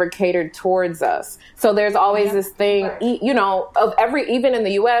are never catered towards us. So there's always this thing, even in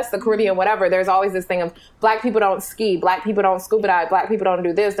the US, the Caribbean, whatever, there's always this thing of Black people don't ski, Black people don't scuba dive, Black people don't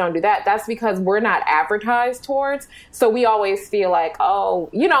do this, don't do that. That's because we're not advertised towards. So we always feel like,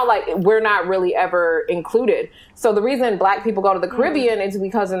 like we're not really ever included. So the reason Black people go to the Caribbean is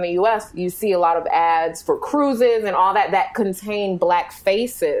because in the US, you see a lot of ads for cruises and all that contain Black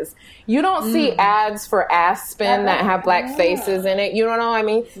faces. You don't see ads for Aspen that have Black faces in it. You know what I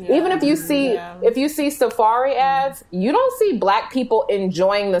mean? Yeah. Even if you see safari ads, you don't see Black people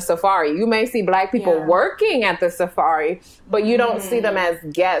enjoying the safari. You may see Black people working at the safari, but you don't see them as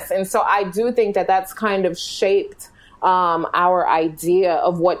guests. And so I do think that that's kind of shaped our idea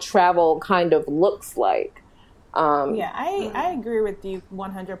of what travel kind of looks like. I agree with you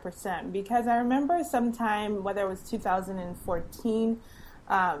 100%, because I remember sometime, whether it was 2014,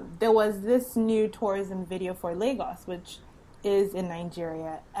 there was this new tourism video for Lagos, which is in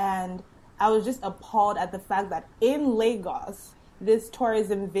Nigeria, and I was just appalled at the fact that in Lagos, this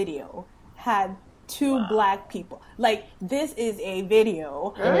tourism video had two Black people. Like, this is a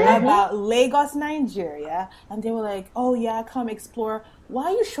video about Lagos, Nigeria, and they were like, oh yeah, come explore. Why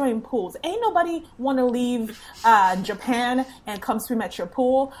are you showing pools? Ain't nobody want to leave Japan and come swim at your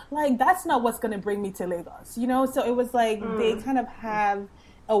pool. Like, that's not what's going to bring me to Lagos, So it was like they kind of have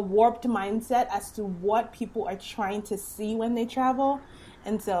a warped mindset as to what people are trying to see when they travel.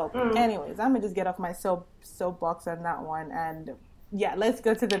 And so, anyways, I'm going to just get off my soapbox on that one. And yeah, let's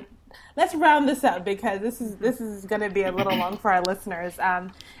round this up, because this is going to be a little long for our listeners.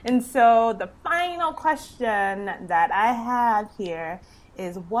 And so the final question that I have here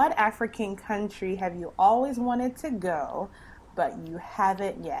is, what African country have you always wanted to go, but you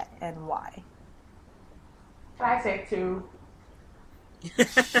haven't yet, and why? Can I say two?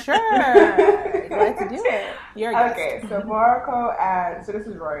 Sure. Let's do it. You're a guest. So Morocco so this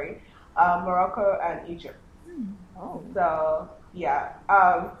is Rory. Morocco and Egypt. Oh. So yeah.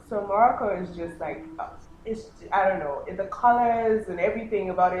 So Morocco is just like, I don't know, the colors and everything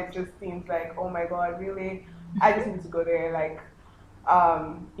about it just seems like, oh my God, really? I just need to go there. Like,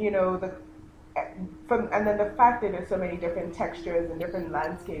 and then the fact that there's so many different textures and different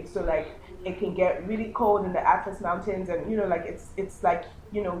landscapes. So like, it can get really cold in the Atlas Mountains, and it's like,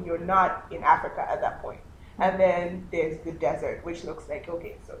 you're not in Africa at that point. And then there's the desert, which looks like,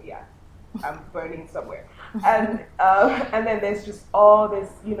 okay, so yeah, I'm burning somewhere. And then there's just all this,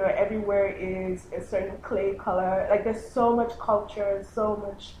 everywhere is a certain clay color. Like, there's so much culture, so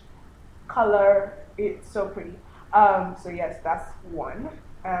much color. It's so pretty. So yes, that's one.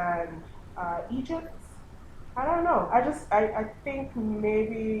 And Egypt, I don't know. I think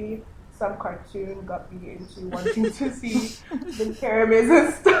maybe some cartoon got me into wanting to see the pyramids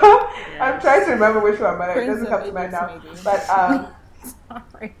and stuff. Yes. I'm trying to remember which one, but it doesn't come to mind now. Maybe. But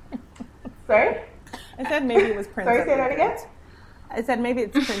sorry? I said maybe it was Prince of Egypt. Sorry, say that again? I said maybe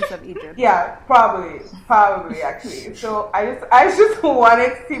it's Prince of Egypt. Yeah, probably actually. So I just wanted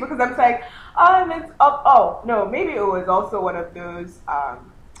to see, because I'm like, it's up. Oh no, maybe it was also one of those.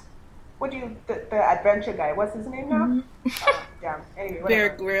 The adventure guy? What's his name now? Damn. Anyway, Bear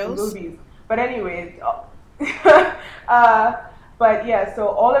Grylls. Movies. But anyways, but yeah. So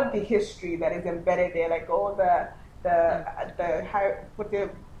all of the history that is embedded there, like all the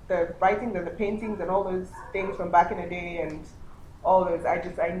writings and the paintings and all those things from back in the day and all those. I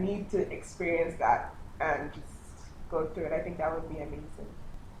need to experience that and just go through it. I think that would be amazing.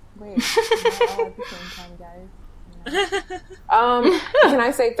 Wait, not all at the same time, guys. Yeah. Can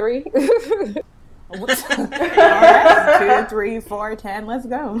I say 3? All right, 2, 3, 4, 10. Let's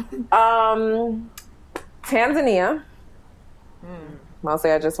go. Tanzania.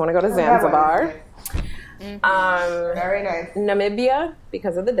 Mostly, I just want to go to Zanzibar. Very nice. Namibia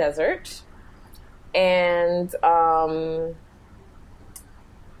because of the desert, and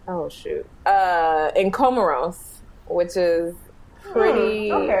in Comoros, which is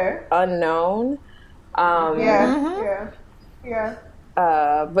pretty unknown. But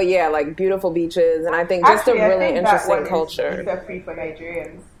yeah, like beautiful beaches, and I think just a really interesting culture. Visa free for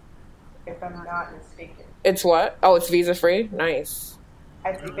Nigerians, if I'm not mistaken. It's what? Oh, it's visa free. Nice.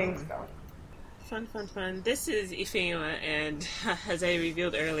 I think so. Fun. This is Ifeanyi, and as I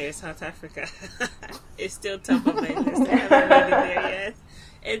revealed earlier, South Africa is still top of my list. I haven't made it there yet.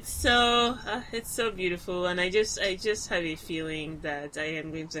 It's so beautiful, and I just have a feeling that I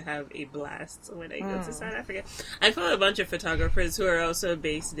am going to have a blast when I go to South Africa. I follow a bunch of photographers who are also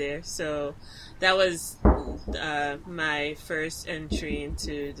based there, so that was my first entry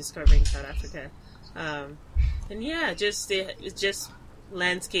into discovering South Africa. And yeah, it's just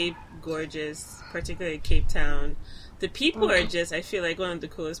landscape gorgeous, particularly Cape Town. The people are just, I feel like, one of the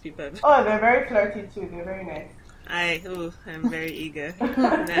coolest people I've... Oh, they're very flirty too. They're very nice. I'm very eager. Hey,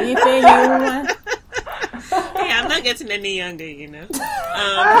 I'm not getting any younger, you know.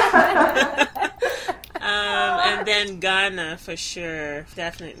 And then Ghana, for sure,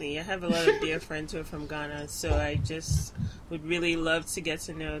 definitely. I have a lot of dear friends who are from Ghana, so I just would really love to get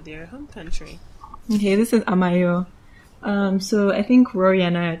to know their home country. Okay, this is Amayo. So I think Rory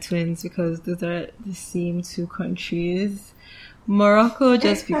and I are twins because those are the same two countries. Morocco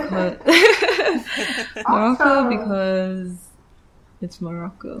just because because it's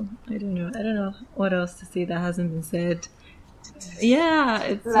Morocco. I don't know what else to say that hasn't been said. Yeah,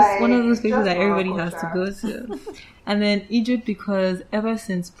 it's just one of those places that everybody has to go to. And then Egypt because ever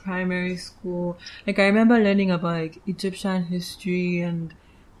since primary school, like I remember learning about like Egyptian history and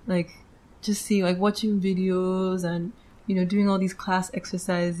like just seeing like watching videos and doing all these class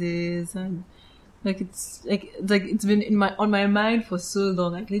exercises and it's been on my mind for so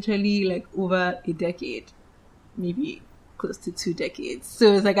long, like literally like over a decade, maybe close to 2 decades.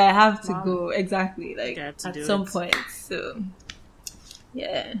 So it's like I have to go exactly like at some point. So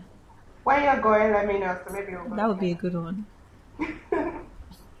yeah. When you're going, let me know. So maybe we'll go that would be a good one.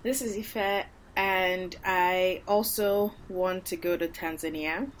 This is Ife, and I also want to go to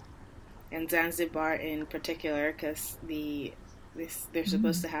Tanzania and Zanzibar in particular because they're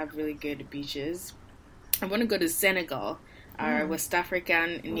supposed to have really good beaches. I want to go to Senegal, our West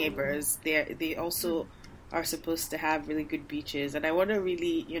African neighbors. They also are supposed to have really good beaches, and I want to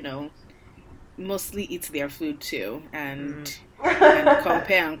really, mostly eat their food too, and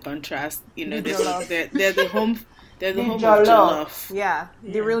compare and contrast. They're the home of jollof. Yeah,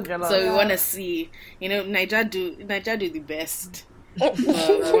 the real jollof. So we want to see, Niger do the best. I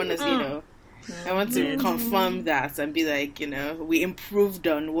want to, I want to confirm that and be like, we improved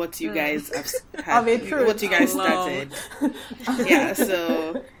on what you guys have what you guys started. Yeah,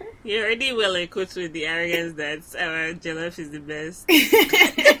 so you're already well equipped with the arrogance that our jollof is the best.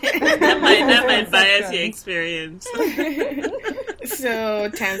 that might bias your experience. So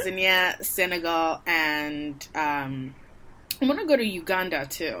Tanzania, Senegal, and I'm gonna go to Uganda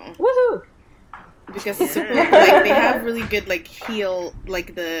too. Woohoo! Because it's they have really good the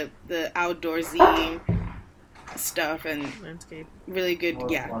outdoorsy stuff and landscape, really good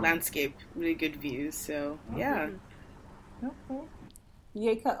landscape, really good views. So yeah. Okay.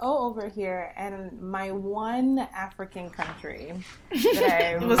 Yeka over here, and my one African country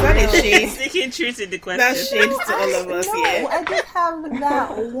that I was that a shade? Sticking true to the question. That shades to all of us. No, yeah. I just have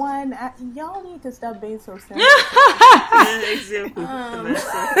that one. Y'all need to stop being so sensitive.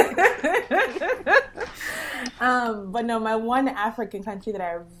 But no, my one African country that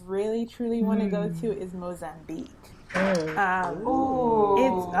I really truly want to go to is Mozambique. It's I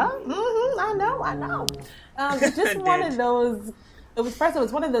know. It's just one of those. It was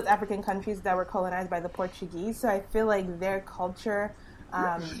one of those African countries that were colonized by the Portuguese. So I feel like their culture,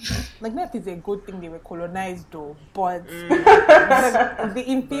 not is a good thing they were colonized though, but the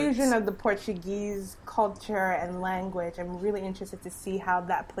infusion of the Portuguese culture and language, I'm really interested to see how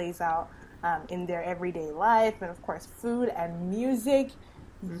that plays out in their everyday life, and of course food and music.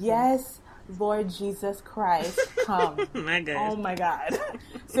 Yes, Lord Jesus Christ, come! Oh my God!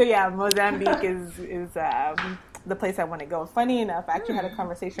 So yeah, Mozambique is the place I want to go. Funny enough, I actually had a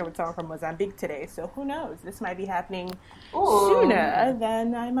conversation with someone from Mozambique today, so who knows? This might be happening sooner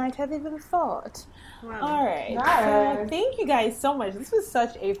than I might have even thought. Wow. All right. Nice. So thank you guys so much. This was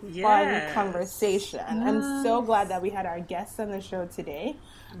such a fun conversation. I'm so glad that we had our guests on the show today.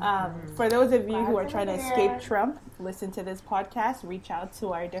 For those of you who are trying to escape Trump, listen to this podcast, reach out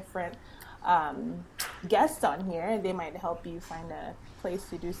to our different guests on here. They might help you find a place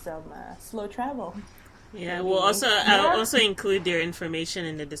to do some slow travel. Yeah, I'll also include their information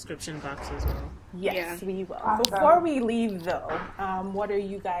in the description box as well. Yes, we will. Awesome. Before we leave, though, what are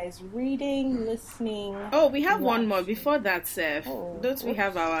you guys reading, listening? Oh, we have one more before that, Seth. Don't we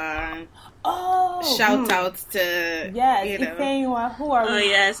have our shout outs to Ifeanyiwa, who are we? Oh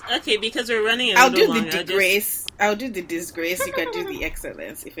yes, okay, because we're running a I'll little do long. I'll do the disgrace. You can do the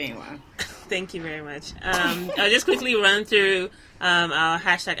excellence, Ifeanyiwa. Thank you very much. I'll just quickly run through our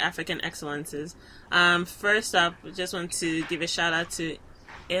hashtag African Excellences. First up, I just want to give a shout out to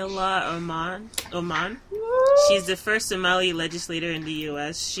Ella Oman. She's the first Somali legislator in the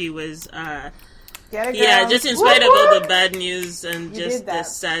U.S. She was, just in spite of all the bad news and just the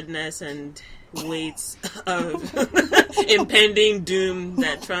sadness and weight of impending doom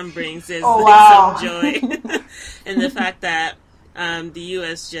that Trump brings, there's some joy in the fact that the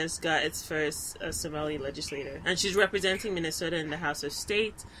U.S. just got its first Somali legislator, and she's representing Minnesota in the House of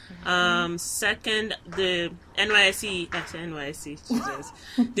State. Second, the NYAC, Jesus.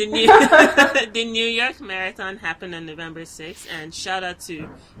 The New York Marathon happened on November 6th, and shout out to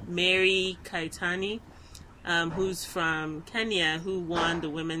Mary Kaitani, who's from Kenya, who won the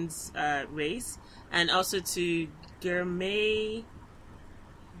women's race, and also to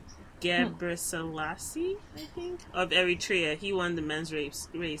Gebrselassie, I think, of Eritrea. He won the men's race.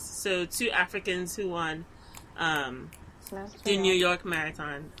 So 2 Africans who won the New York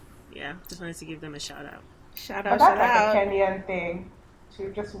Marathon. Yeah, just wanted to give them a shout out. Shout But out, that's like a Kenyan thing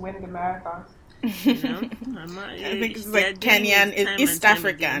to just win the marathon. You know? I think it's like Kenyan, East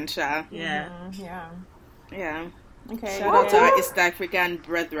African, Sha. Yeah. Yeah. Okay. Shout out to our East African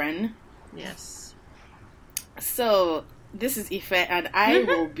brethren. Yes. So, this is Ife, and I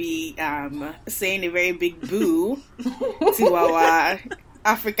will be saying a very big boo to our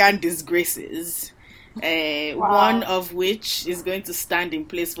African disgraces. One of which is going to stand in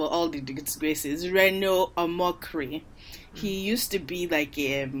place for all the disgraces. Reno Omokri. He used to be like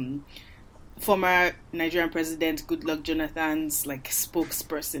former Nigerian President Goodluck Jonathan's like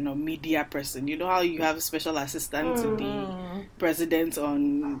spokesperson or media person. You know how you have a special assistant to the president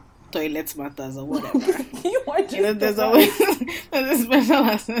on toilet matters or whatever. There's always a special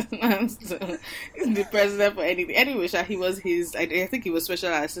assistant to the president for anything. Anyway, he was I think he was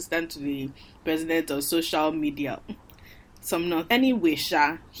special assistant to the president of social media. Anyway,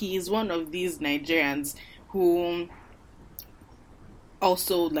 he is one of these Nigerians who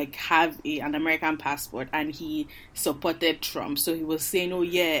also like have an American passport, and he supported Trump. So he was saying, "Oh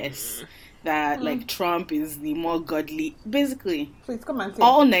yes, that like Trump is the more godly." Basically, please come and say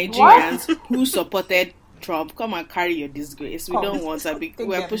all Nigerians who supported Trump, come and carry your disgrace. We don't want to be.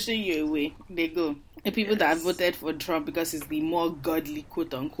 We're pushing you away. They go. The people that voted for Trump because he's the more godly,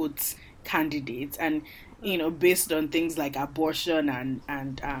 quote unquote, candidate, and based on things like abortion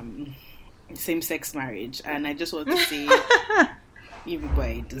and same-sex marriage. And I just want to say,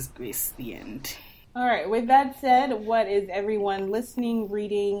 everybody disgrace. The end. All right. With that said, what is everyone listening,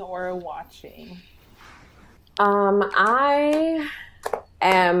 reading, or watching? I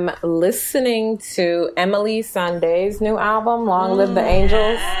am listening to Emily Sandé's new album, Long Live the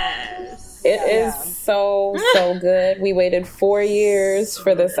Angels. It is so good. We waited 4 years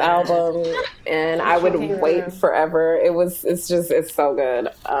for this album, and I would wait forever. It's so good.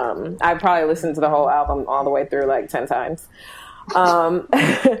 I probably listened to the whole album all the way through like 10 times.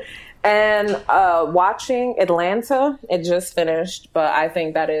 And watching Atlanta, it just finished, but I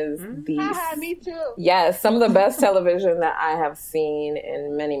think that is me too. Yes, some of the best television that I have seen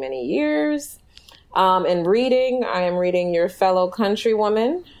in many, many years. In reading, I am reading Your Fellow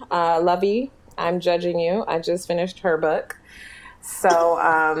Countrywoman, Lovey, I'm Judging You. I just finished her book. So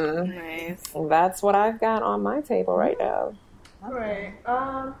nice. That's what I've got on my table right now. All right.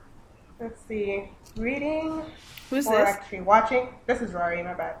 Let's see. Reading. Who's or this? Actually watching. This is Rory,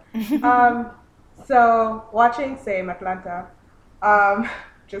 my bad. So watching, same, Atlanta.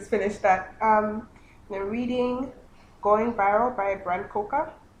 Just finished that. Then reading Going Viral by Brent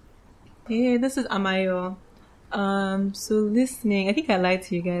Coca. Hey, this is Amayo. So listening, I think I lied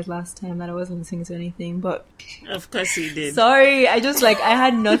to you guys last time that I wasn't listening to anything, but of course you did. Sorry, I just I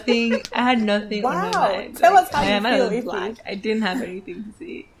had nothing on my mind. Tell us how you feel. Black. I didn't have anything to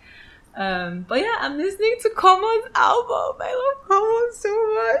say. But yeah, I'm listening to Common's album. I love Common so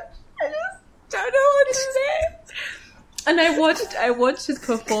much. I just don't know what to say. And I watched his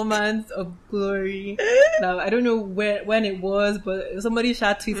performance of Glory. Now I don't know when it was, but somebody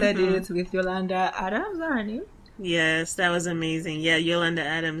tweeted it with Yolanda Adams. Is that her name? Yes, that was amazing. Yeah, Yolanda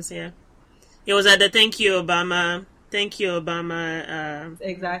Adams. Yeah, it was at the Thank You Obama.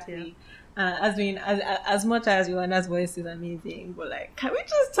 Exactly. As much as Yolanda's voice is amazing, but can we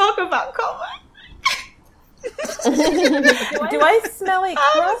just talk about Common? Do I smell like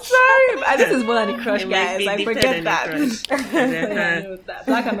crush? Sorry, this is more than a crush, It might guys. be I deeper forget than a that. crush. I know that.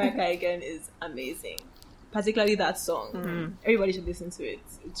 Black America again is amazing. Particularly that song. Everybody should listen to it.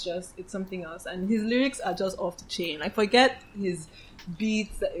 It's something else. And his lyrics are just off the chain. I forget his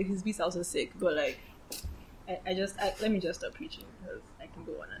beats. His beats are also sick. But like, let me just stop preaching because I can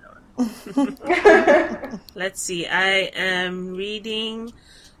go on and on. Let's see. I am reading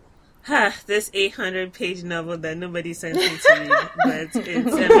this 800-page novel that nobody sent me to read, but it's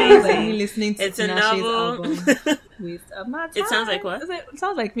amazing. Like me listening to It's a Tinashe's novel. album. Waste of my time. It sounds like what? It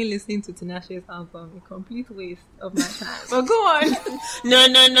sounds like me listening to Tinashe's album. A complete waste of my time. But go on. No,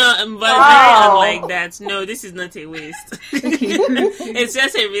 but very unlike that. No, this is not a waste. It's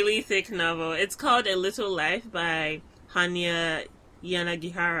just a really thick novel. It's called A Little Life by Hanya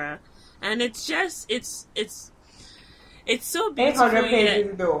Yanagihara, and it's just it's so beautiful. 800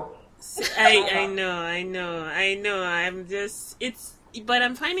 pages though. I know. But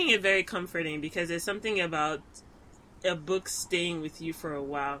I'm finding it very comforting because there's something about a book staying with you for a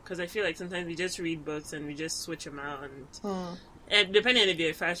while. Because I feel like sometimes we just read books and we just switch them out, and depending on if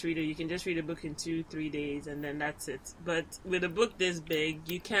you're a fast reader, you can just read a book in 2-3 days and then that's it. But with a book this big,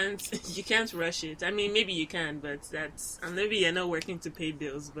 you can't rush it. I mean, maybe you can, but maybe you're not working to pay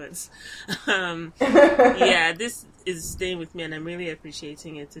bills. But yeah, this is staying with me and I'm really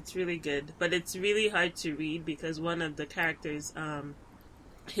appreciating it. It's really good, but it's really hard to read because one of the characters,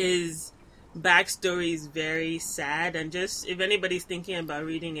 his backstory is very sad, and just if anybody's thinking about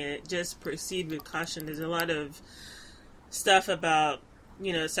reading it, just proceed with caution. There's a lot of stuff about,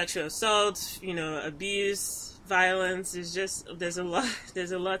 sexual assault, abuse, violence. There's a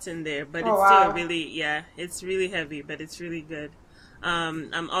lot in there, but it's still really, it's really heavy, but it's really good.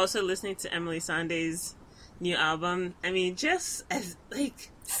 I'm also listening to Emily Sande's new album. I mean, just as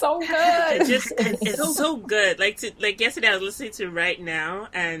so good. It's so good. Like yesterday I was listening to Right Now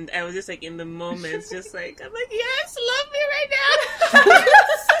and I was just like in the moments, just like I'm like, yes, love me right now.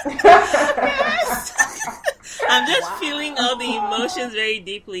 Yes. I'm just feeling all the emotions very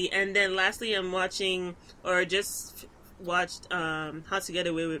deeply. And then lastly I'm watching or just watched How to Get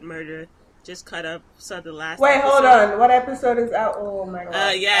Away with Murder. Just caught up, saw the last episode. Hold on. What episode is out? Oh my god.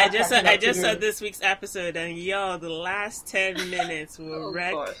 I just saw this week's episode, and the last 10 minutes will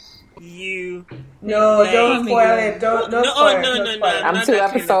wreck you. No, don't spoil it. Don't spoil it. No. I'm 2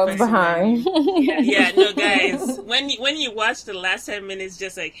 episodes behind. No, guys. When you watch the last 10 minutes,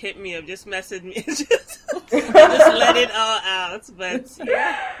 just like hit me up, just message me, just let it all out. But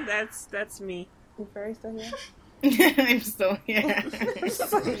yeah, that's me. Is Barry still here? I'm still here. It's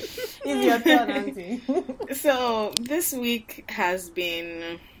your turn, Auntie. So this week has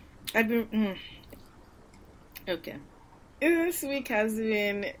been. Okay. This week has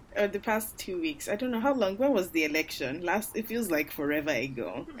been the past 2 weeks. I don't know how long. When was the election? It feels like forever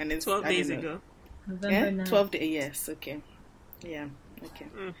ago, and it's 12 days ago. Yeah, 12 days. Yes. Okay. Yeah. Okay.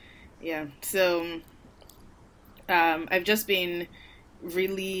 Yeah. So, I've just been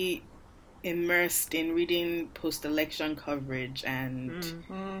really immersed in reading post-election coverage and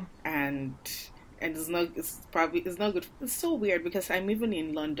it's not good. It's so weird because I'm even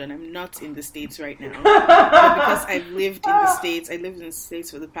in London. I'm not in the States right now. But because I've lived in the States, I lived in the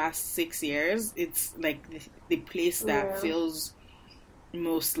States for the past 6 years. It's like the place that feels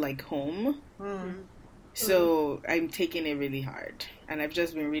most like home. So I'm taking it really hard, and I've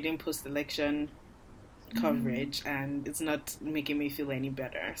just been reading post-election coverage, and it's not making me feel any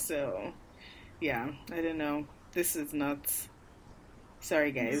better. So yeah, I don't know. This is not.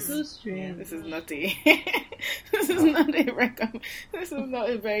 Sorry, guys. So strange. This is not a. This is not a This is not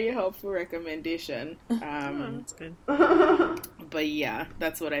a very helpful recommendation. That's good. But yeah,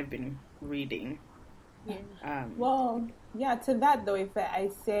 that's what I've been reading. Yeah. Well, yeah. To that though, if I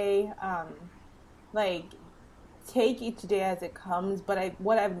say, take each day as it comes. But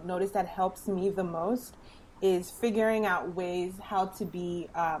what I've noticed that helps me the most is figuring out ways how to be.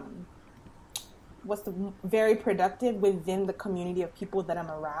 Very productive within the community of people that I'm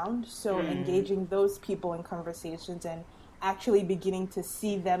around. So engaging those people in conversations and actually beginning to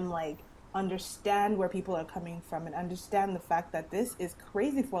see them understand where people are coming from and understand the fact that this is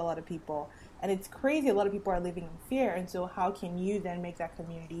crazy for a lot of people. And it's crazy. A lot of people are living in fear. And so how can you then make that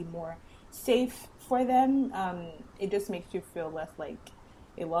community more safe for them? It just makes you feel less like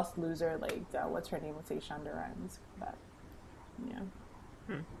a lost loser, what's her name? Let's say Shonda Rhimes. But, yeah.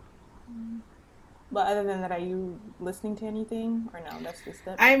 But other than that, are you listening to anything? Or no, that's just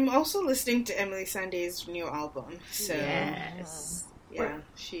it? I'm also listening to Emily Sande's new album. So yes. Yeah,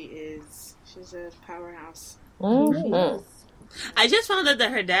 she is She's a powerhouse. Mm-hmm. I just found out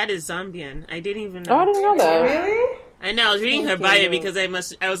that her dad is Zambian. I didn't even know. Oh, I didn't know that. Really? I know. I was reading her bio because I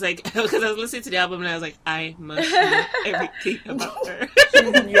was listening to the album and I was like, I must know everything about her.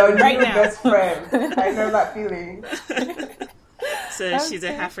 She's your Right new now. best friend. I know that feeling. So she's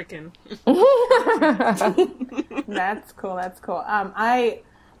a African. That's cool. I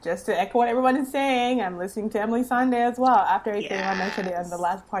just to echo what everyone is saying, I'm listening to Emily Sande as well. After everything I mentioned it on the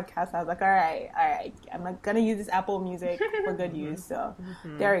last podcast, I was like, all right, I'm not gonna use this Apple Music for good use. So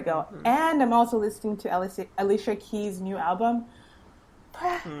there we go. And I'm also listening to Alicia Keys' new album.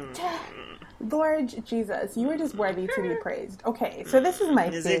 Lord Jesus, you are just worthy to be praised. Okay, so this is my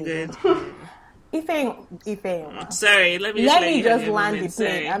Is thing. it good? Ife. Sorry, let me just land the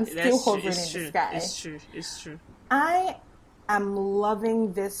plane. I'm still hovering in the sky. It's true. I am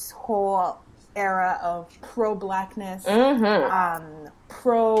loving this whole era of pro-blackness,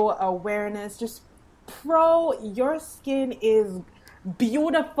 pro-awareness, just your skin is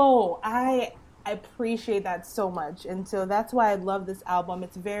beautiful. I appreciate that so much. And so that's why I love this album.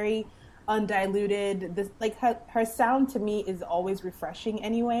 It's very undiluted. Her sound to me is always refreshing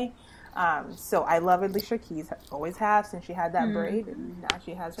anyway. So I love Alicia Keys, always have since she had that braid, and now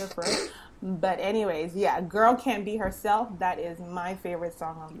she has her fro. But anyways, yeah, Girl Can't Be Herself, that is my favorite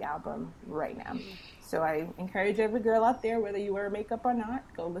song on the album right now. So I encourage every girl out there, whether you wear makeup or not,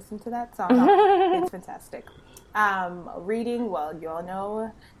 go listen to that song. It's fantastic. Reading, well, you all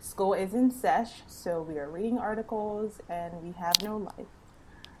know school is in sesh, so we are reading articles and we have no life.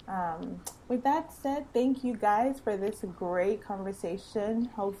 With that said, thank you guys for this great conversation.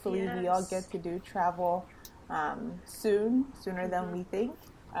 Hopefully we all get to do travel sooner than we think.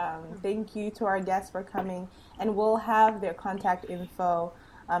 Thank you to our guests for coming, and we'll have their contact info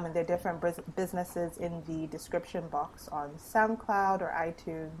and their different businesses in the description box on SoundCloud or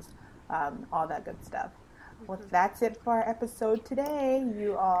iTunes, all that good stuff. Well, that's it for our episode today.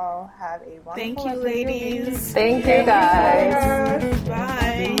 You all have a wonderful Thank you, rest of your ladies. week. Thank you, guys.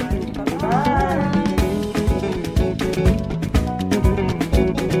 Bye.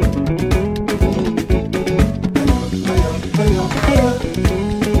 Bye.